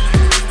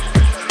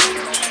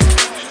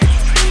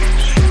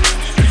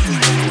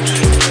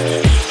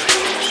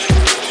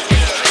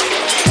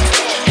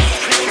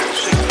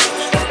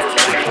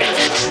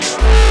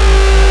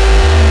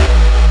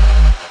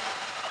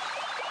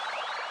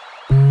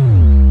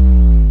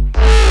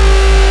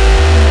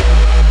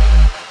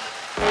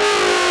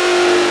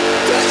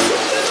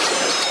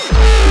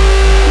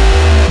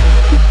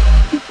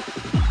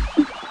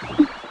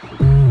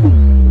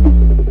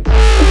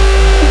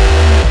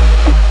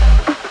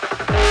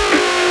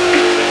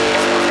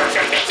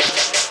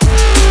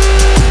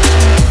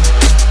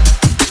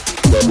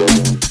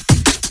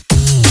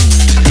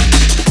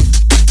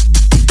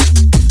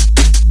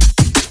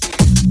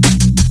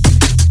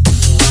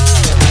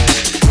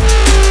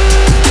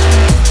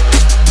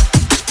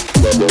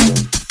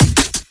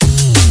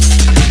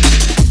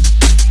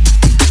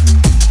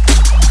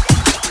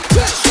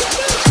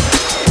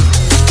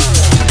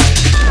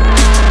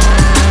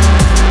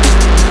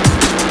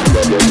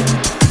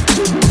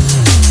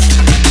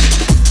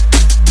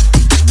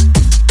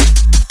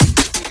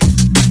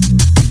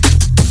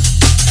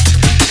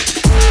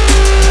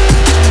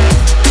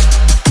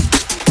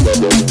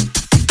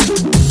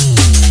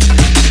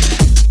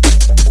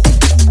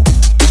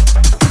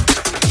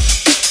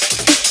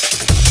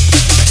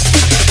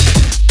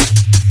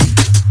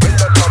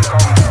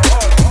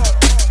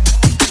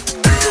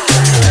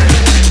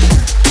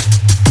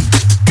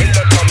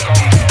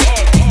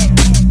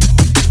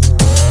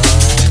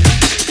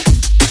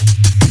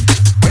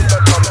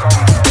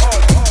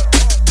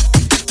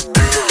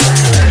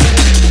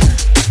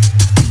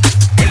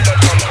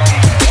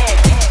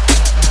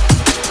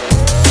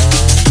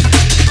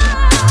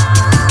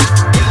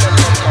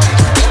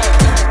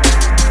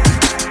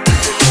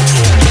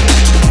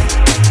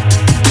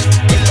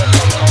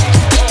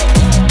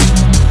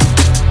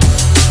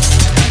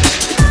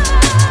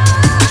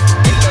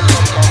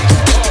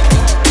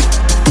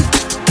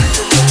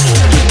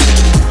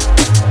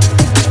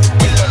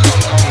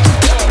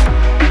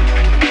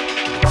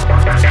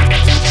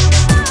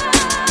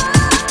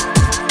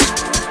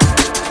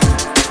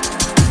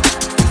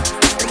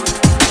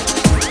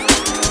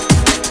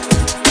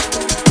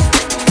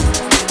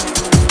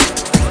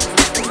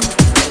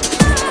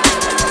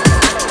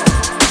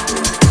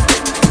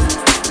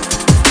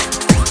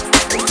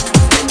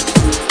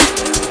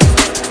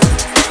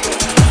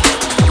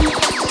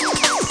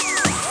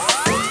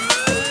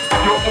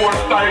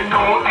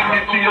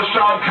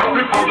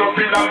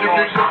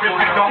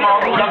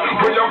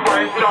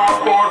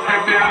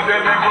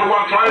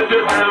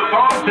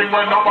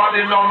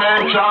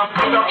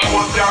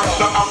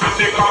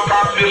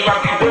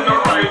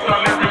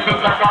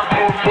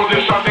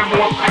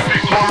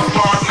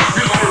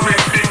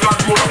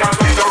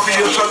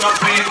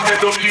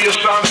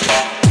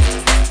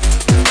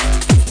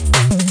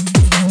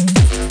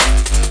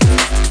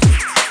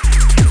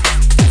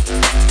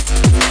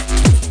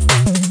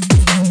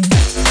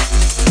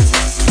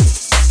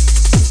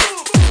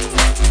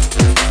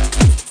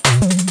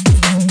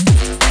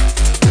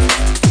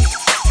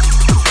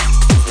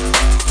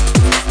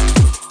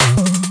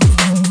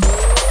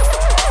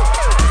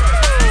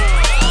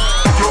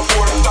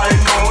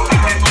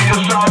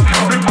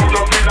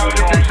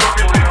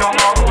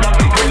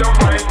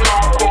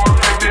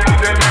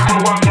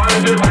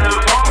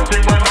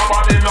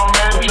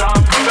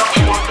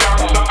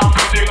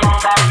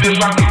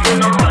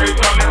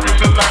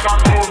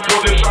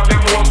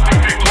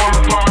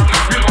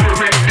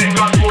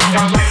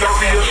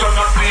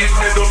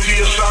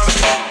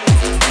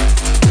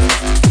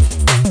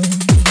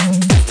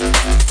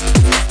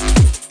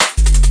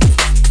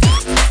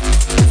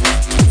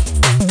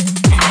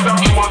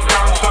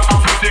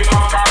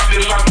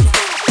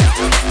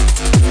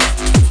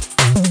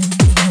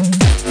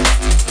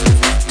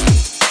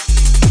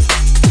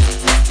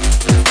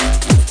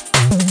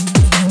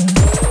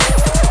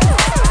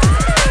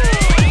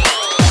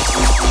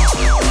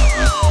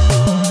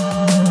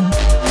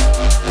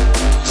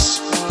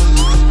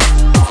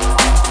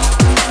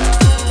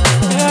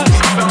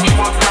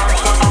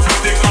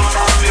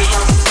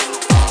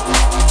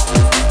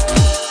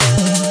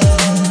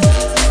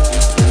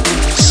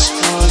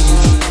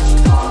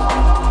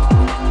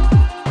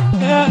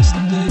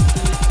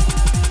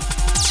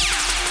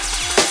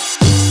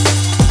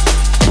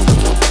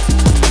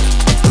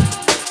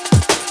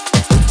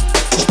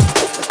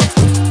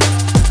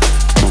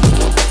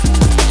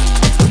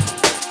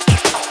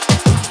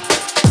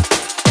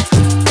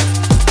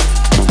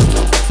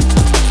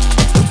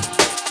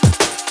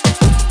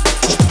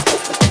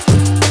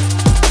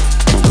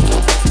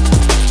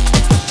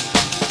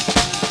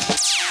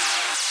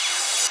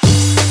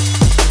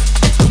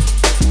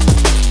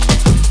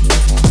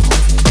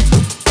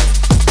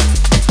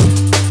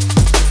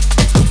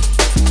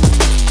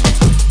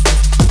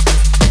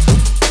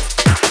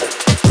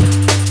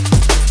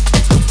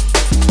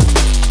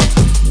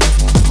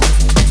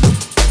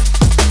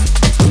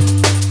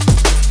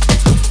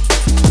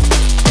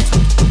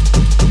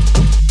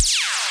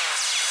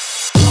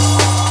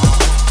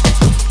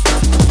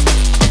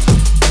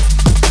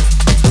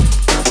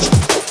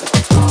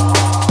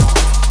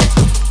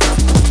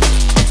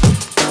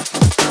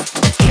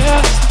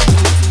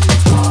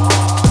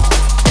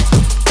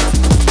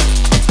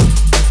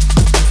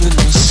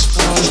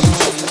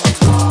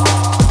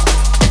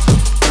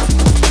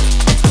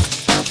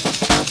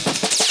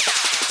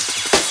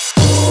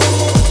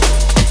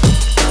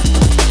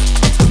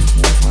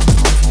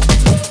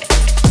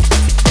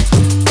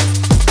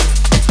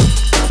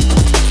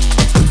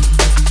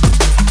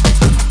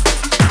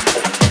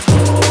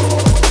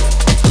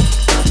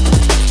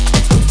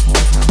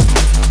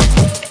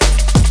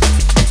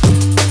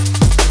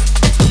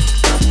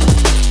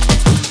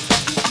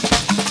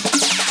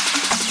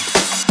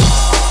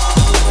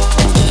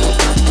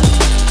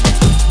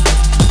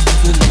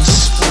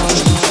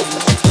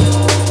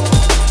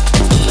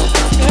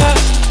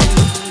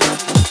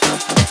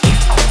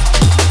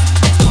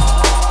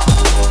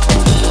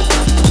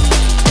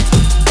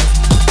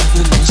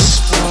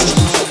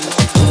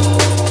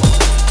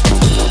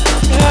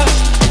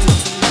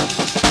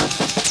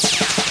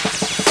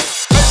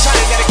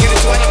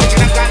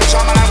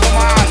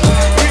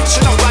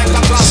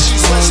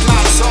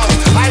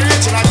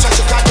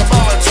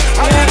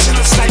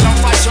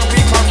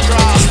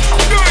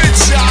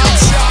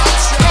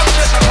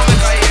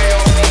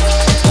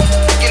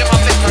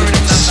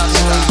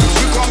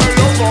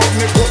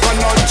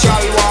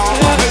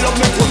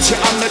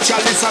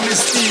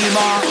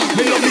 steamer.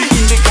 Me love the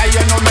indica,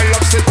 you know me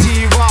love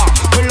sativa.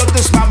 Me love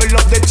the smell, me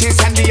love the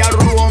taste and the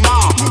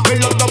aroma. Me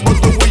love the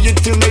way you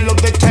feel, me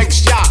love the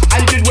texture.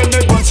 I did when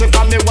me once if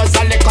I me was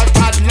a little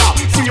toddler.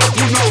 Free up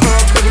with no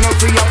herb, me no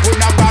free up with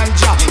no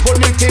ganja. Put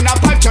it in a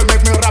patch and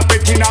make me wrap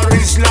it in a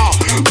Rizla.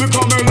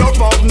 Because me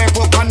love of me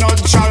coconut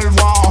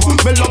chalwa.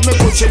 Me love me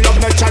Gucci, love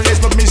me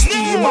chalice, love me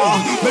steamer.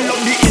 Me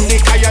love the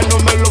indica, you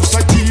know me love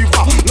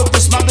sativa. Love the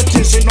smell, the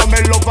taste, you know me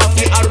love of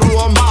the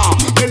aroma.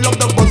 Me love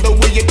the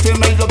way you feel,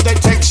 me love the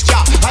texture.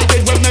 I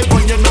did when me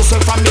born, you know, so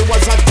from me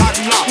was a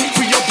toddler.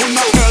 Free up with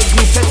no girls,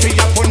 me say free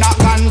up with no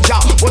ganja.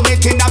 Put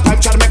it in a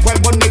picture, make well,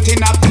 put it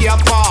in a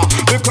paper.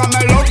 Because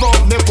me love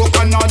of the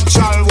coconut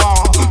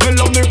chalwa. Me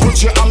love me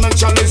Gucci and me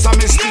chalice and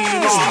me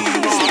steamer.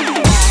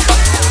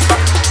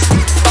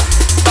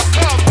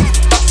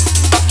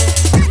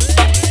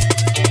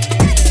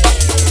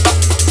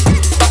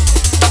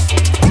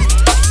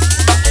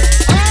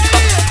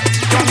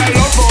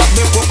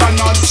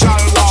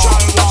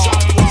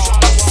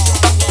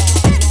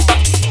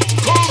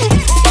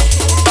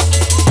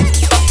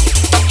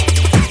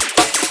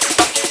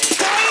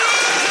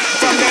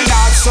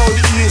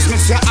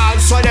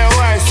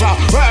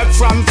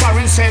 From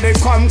foreign say they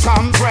come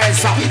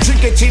compress.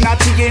 Drink it in a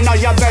tea in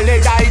your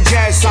belly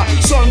digest.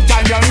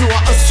 Sometimes you know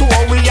a soul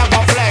we have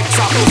a flex.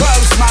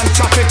 Girls man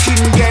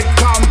trafficking get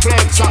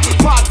complex.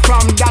 Apart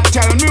from that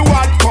tell me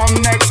what come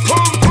next.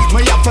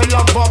 Me have to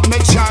love up me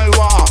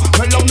chalwa.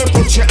 Me love me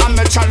Gucci and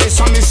me chalice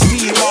and me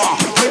steamer.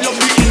 Me love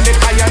the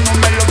indica, you know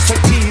me love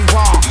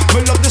sativa.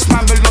 Me love the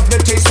smell, me love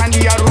the taste and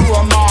the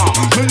aroma.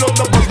 Me love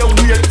the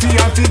weird feel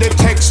and feel the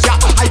texture.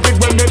 I did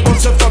when me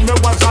bounce it from me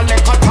was a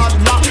like a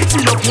toddler.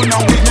 Feel up with no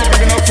with me.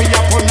 Free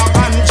up on a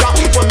ganja.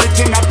 Put it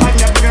in a pan,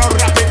 you bring a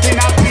wrap it in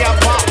a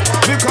paper.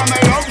 Because me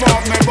love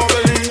of me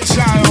bubbling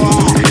chalwa.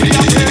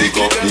 Pick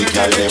up the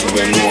girl them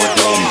when you want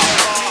them.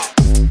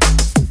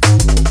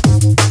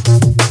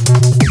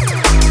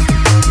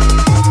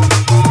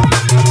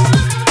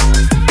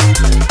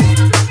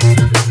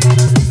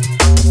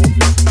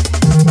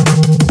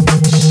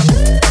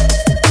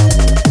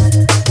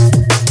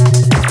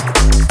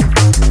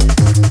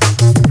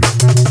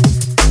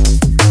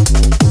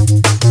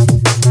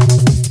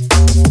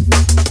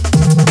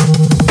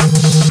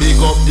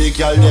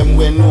 Girl them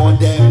we know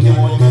them.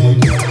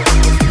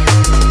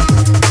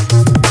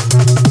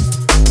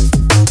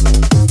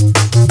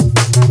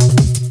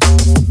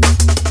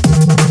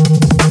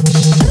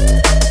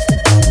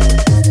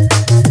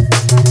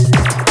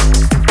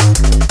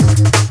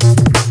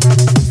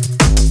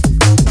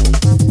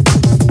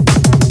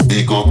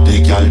 Pick up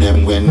the girl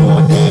them we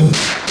know them.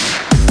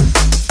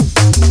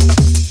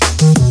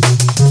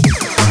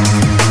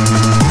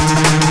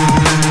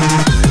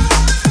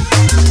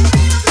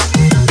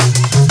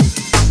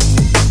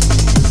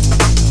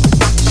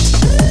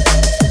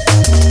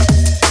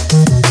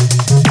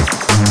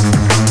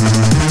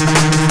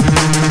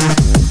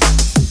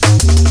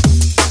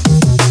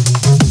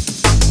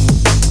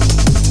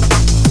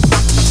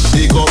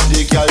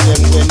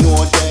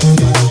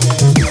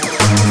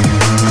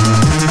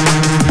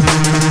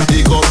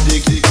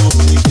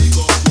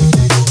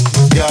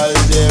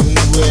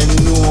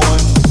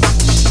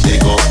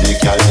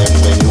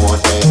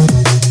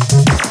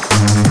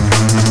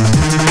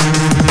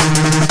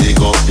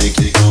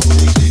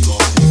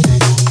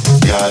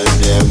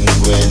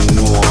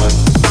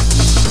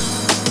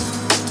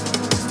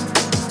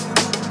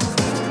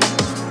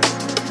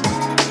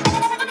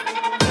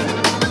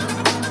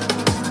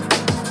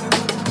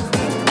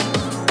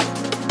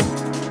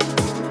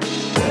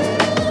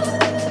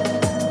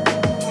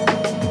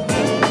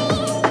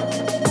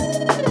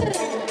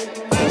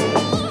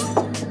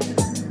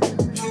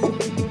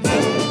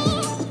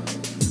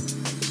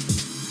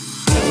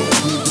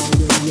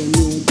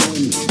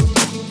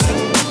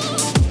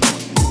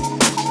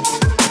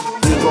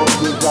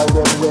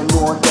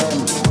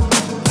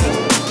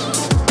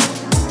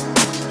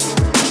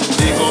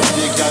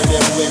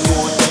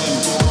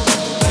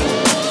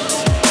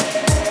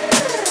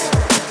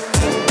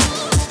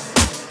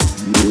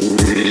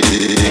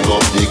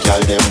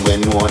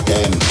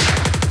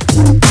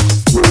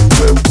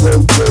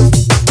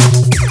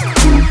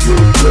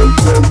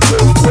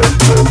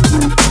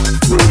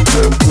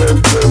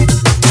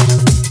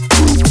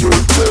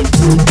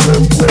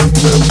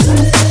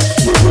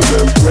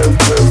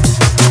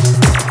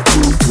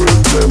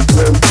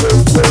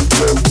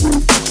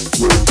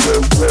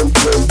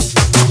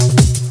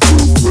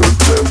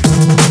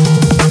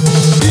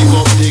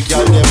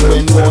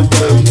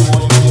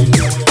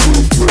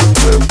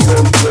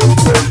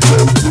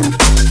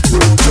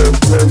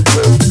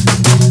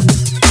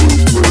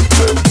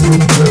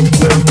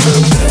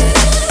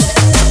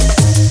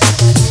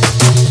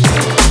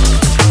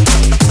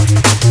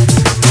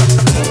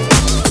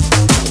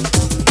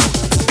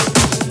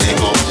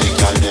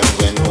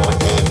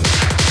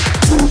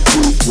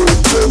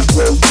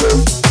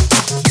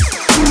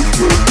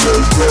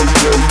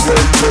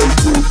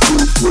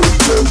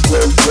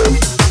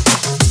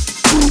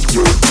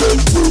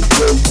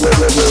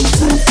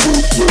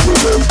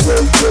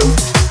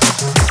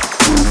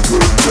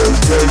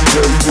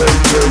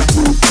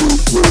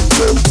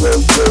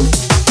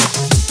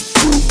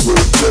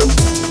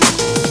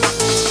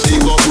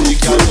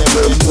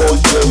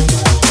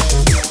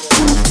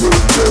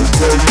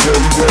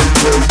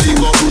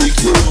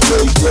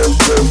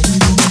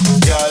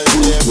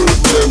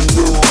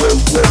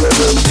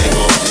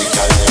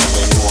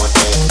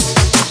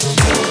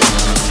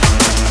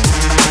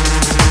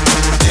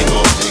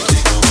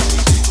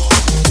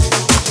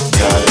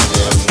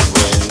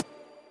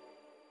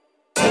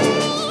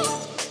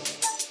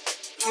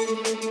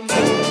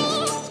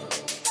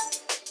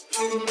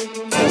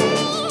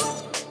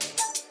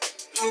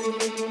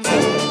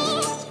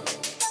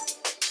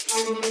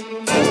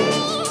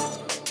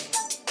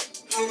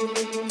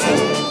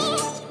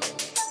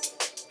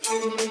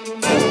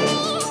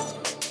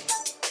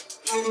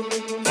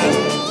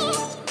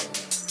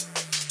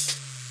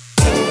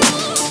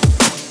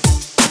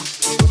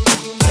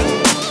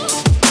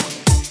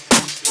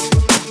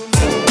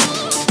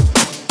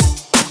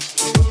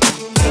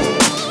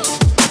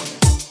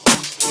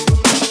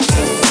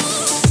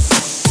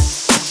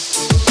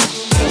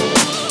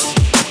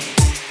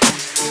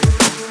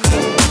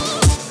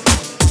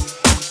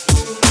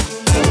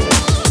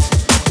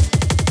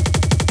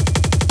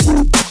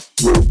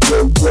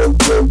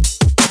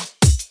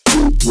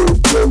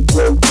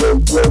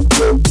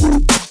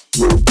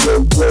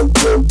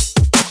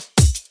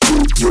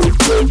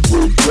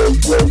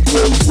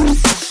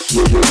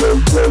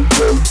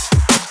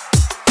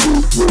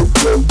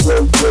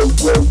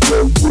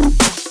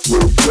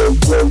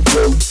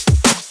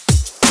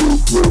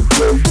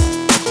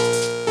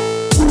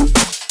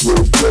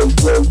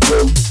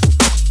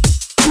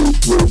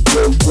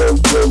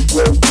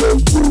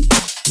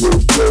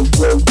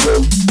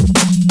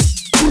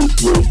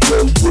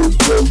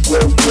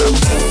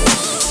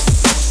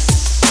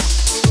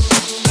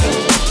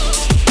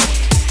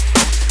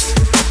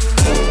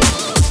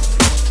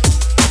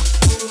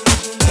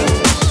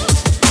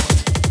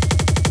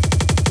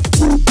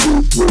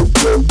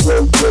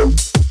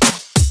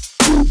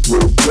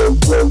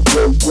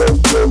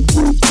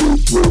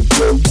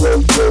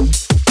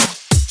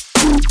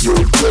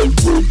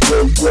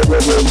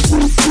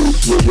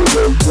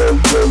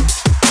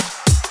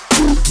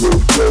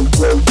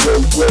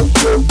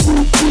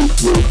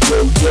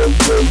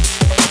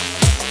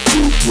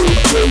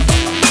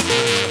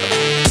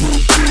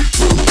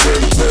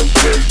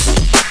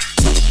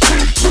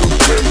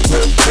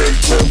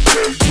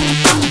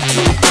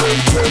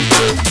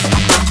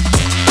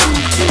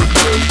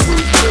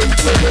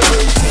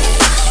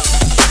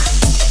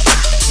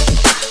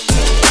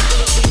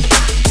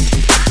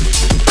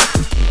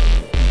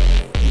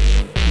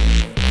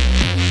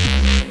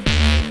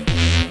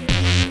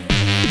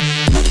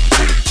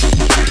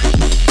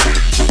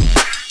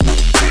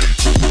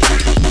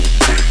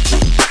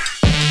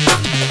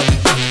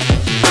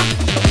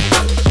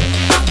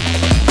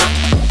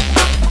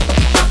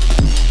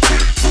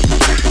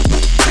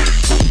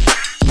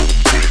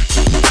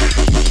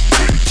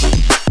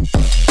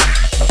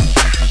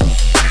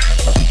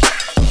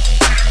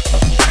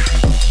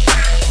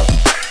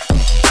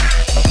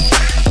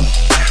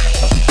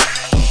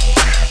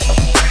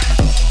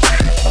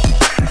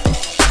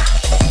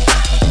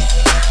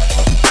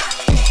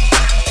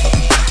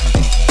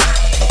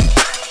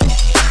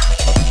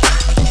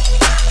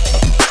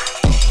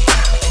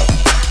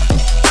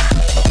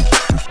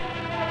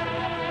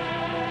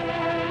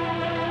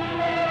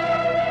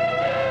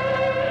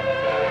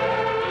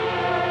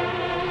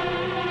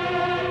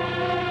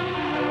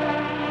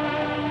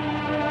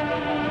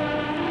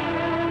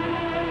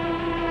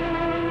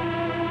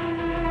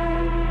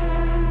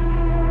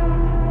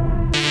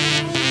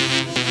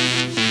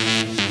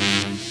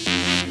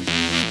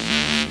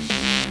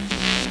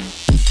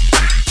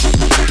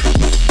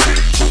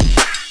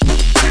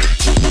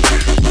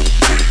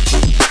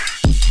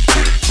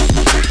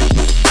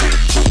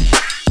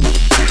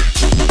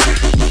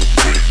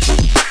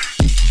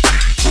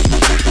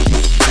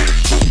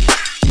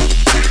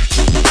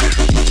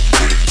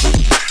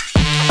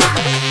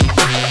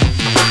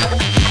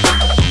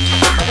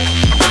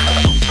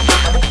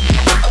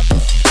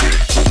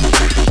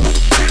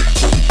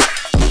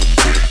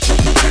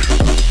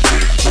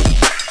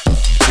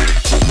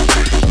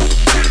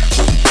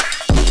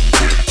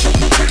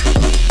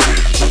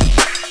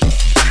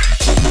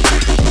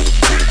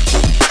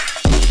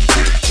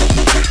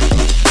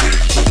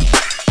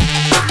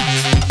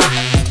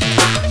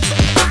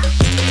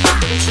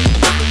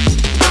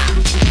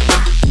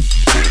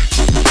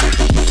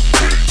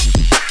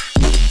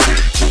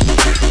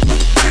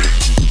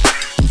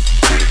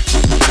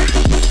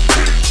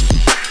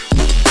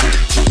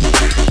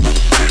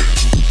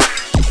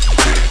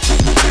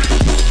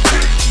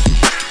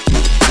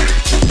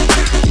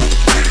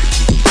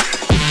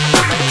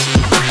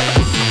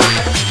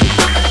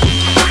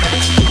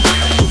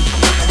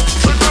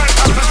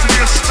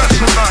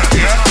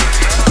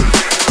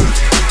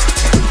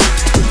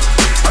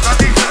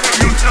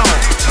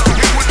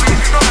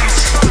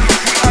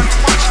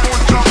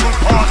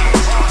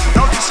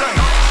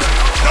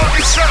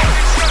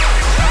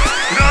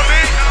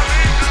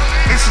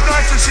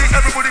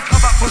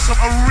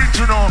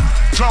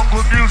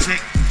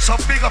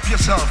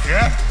 yourself,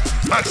 yeah?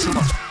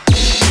 Maximum.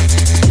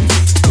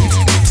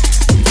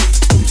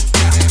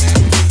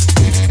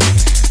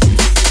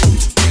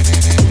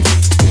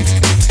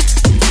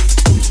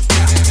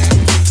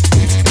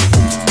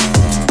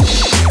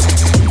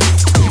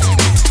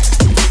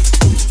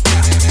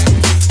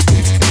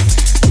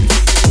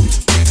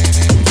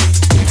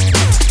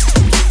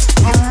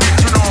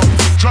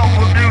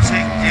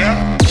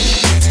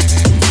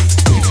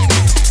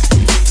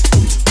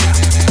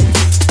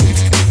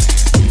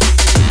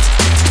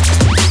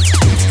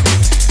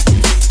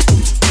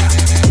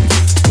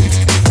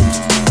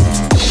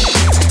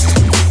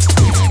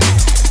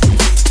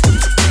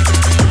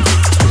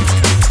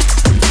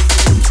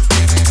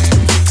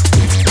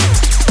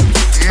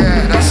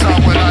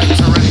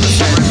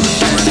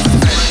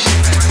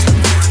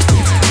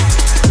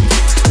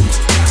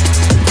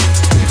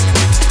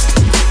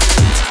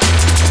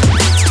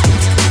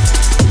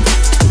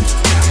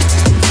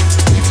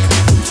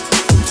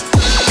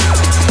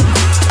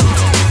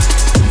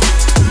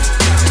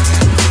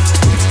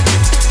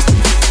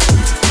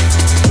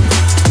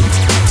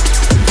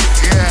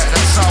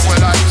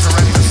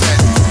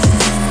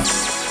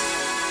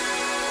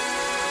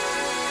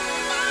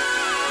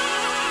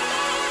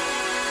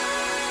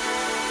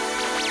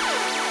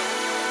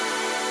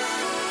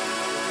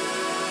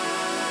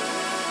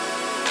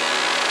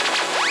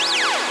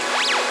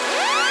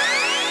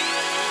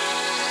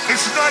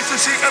 It's nice to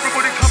see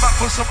everybody come back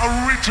for some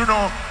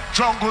original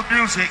jungle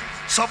music.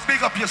 So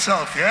big up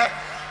yourself, yeah?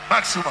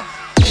 Maximum.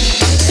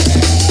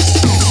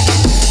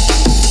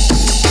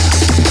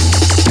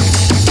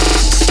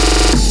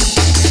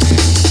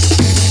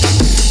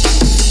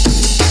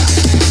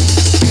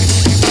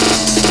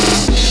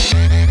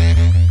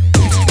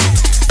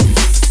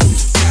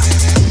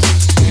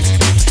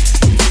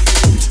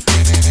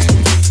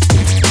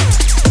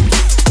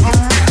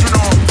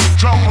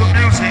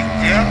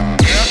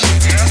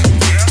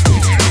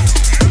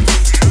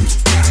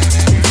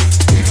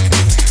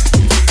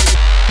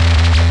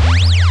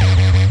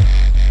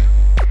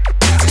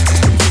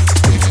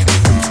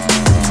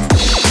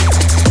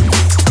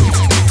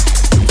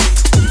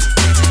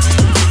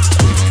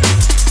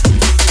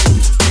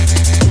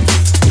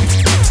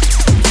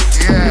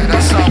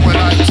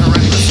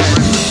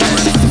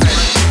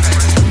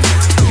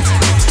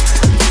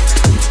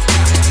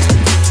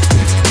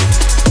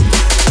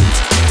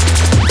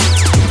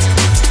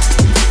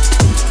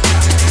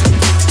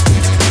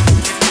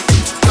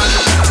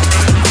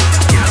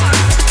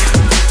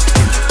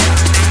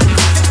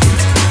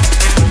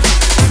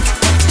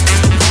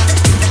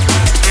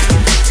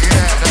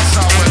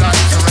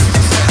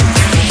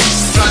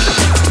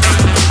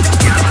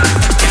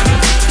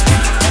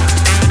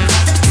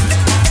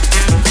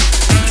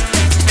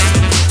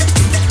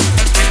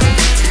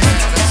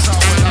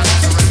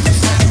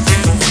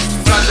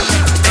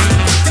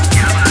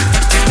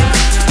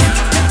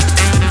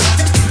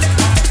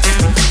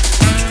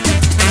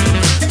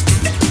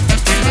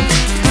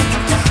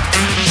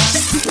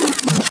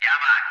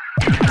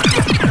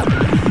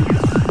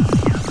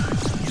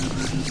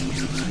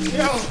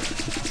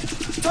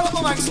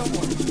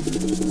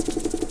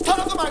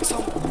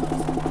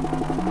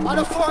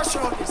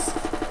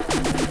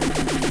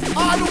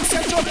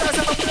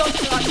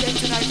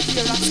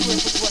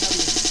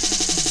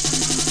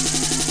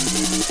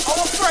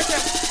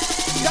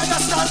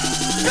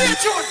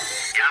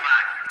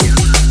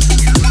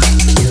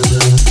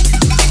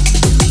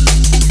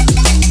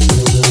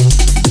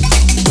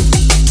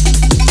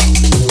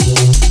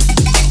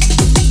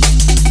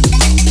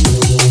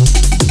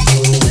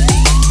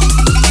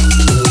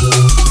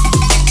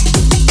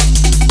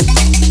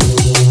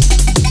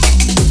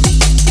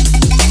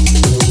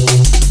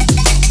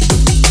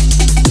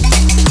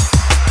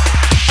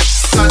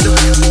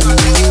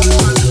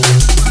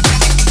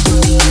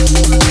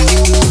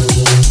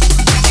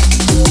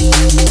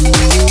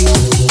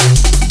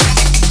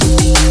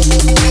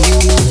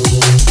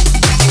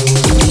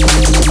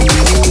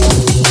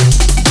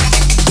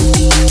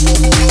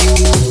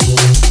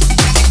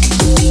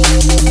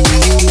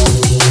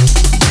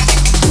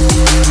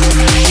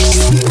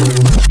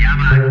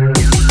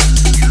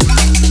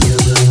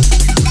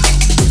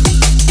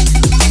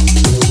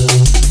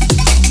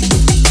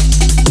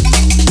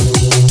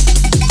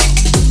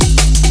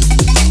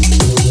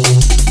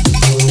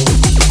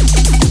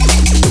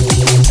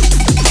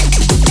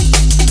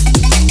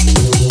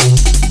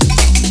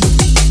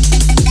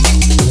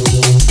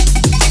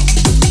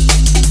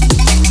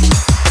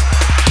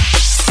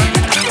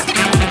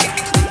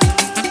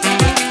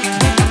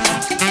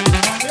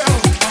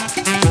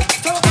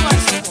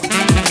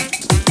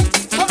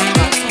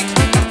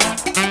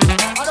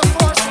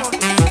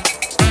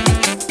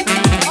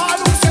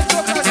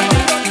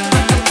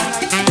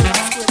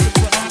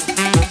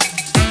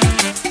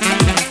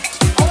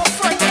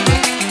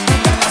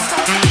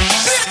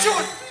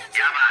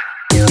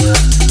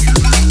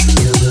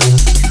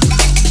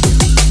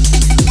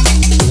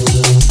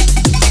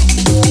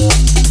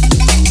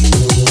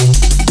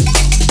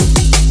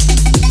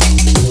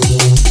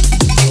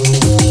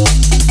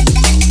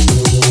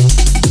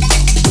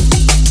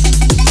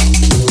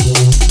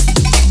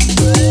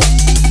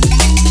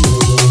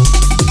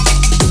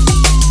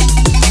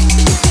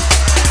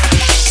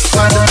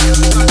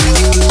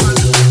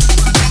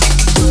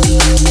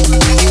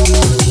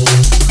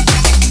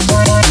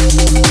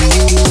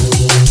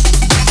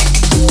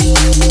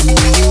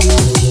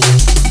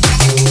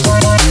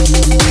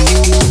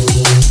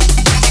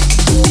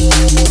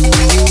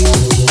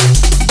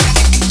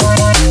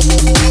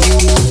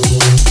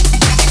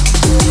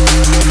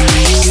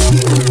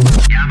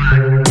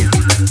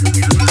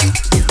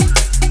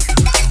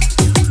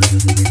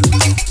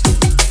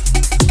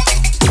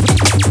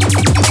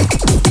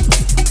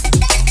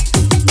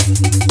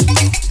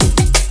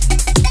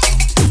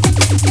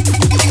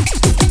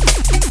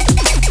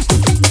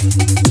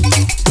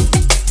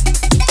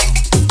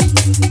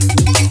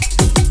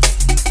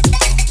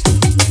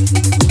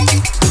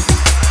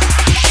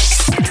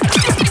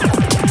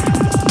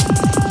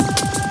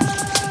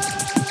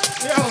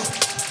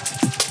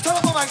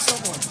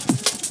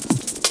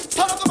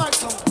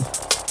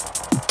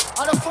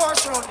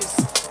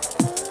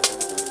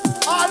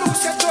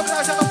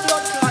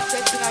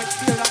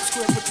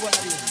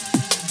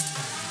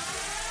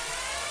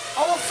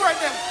 Our friend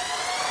them.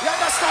 You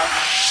understand?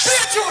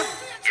 Stay tuned.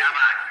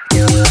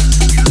 Yeah, man.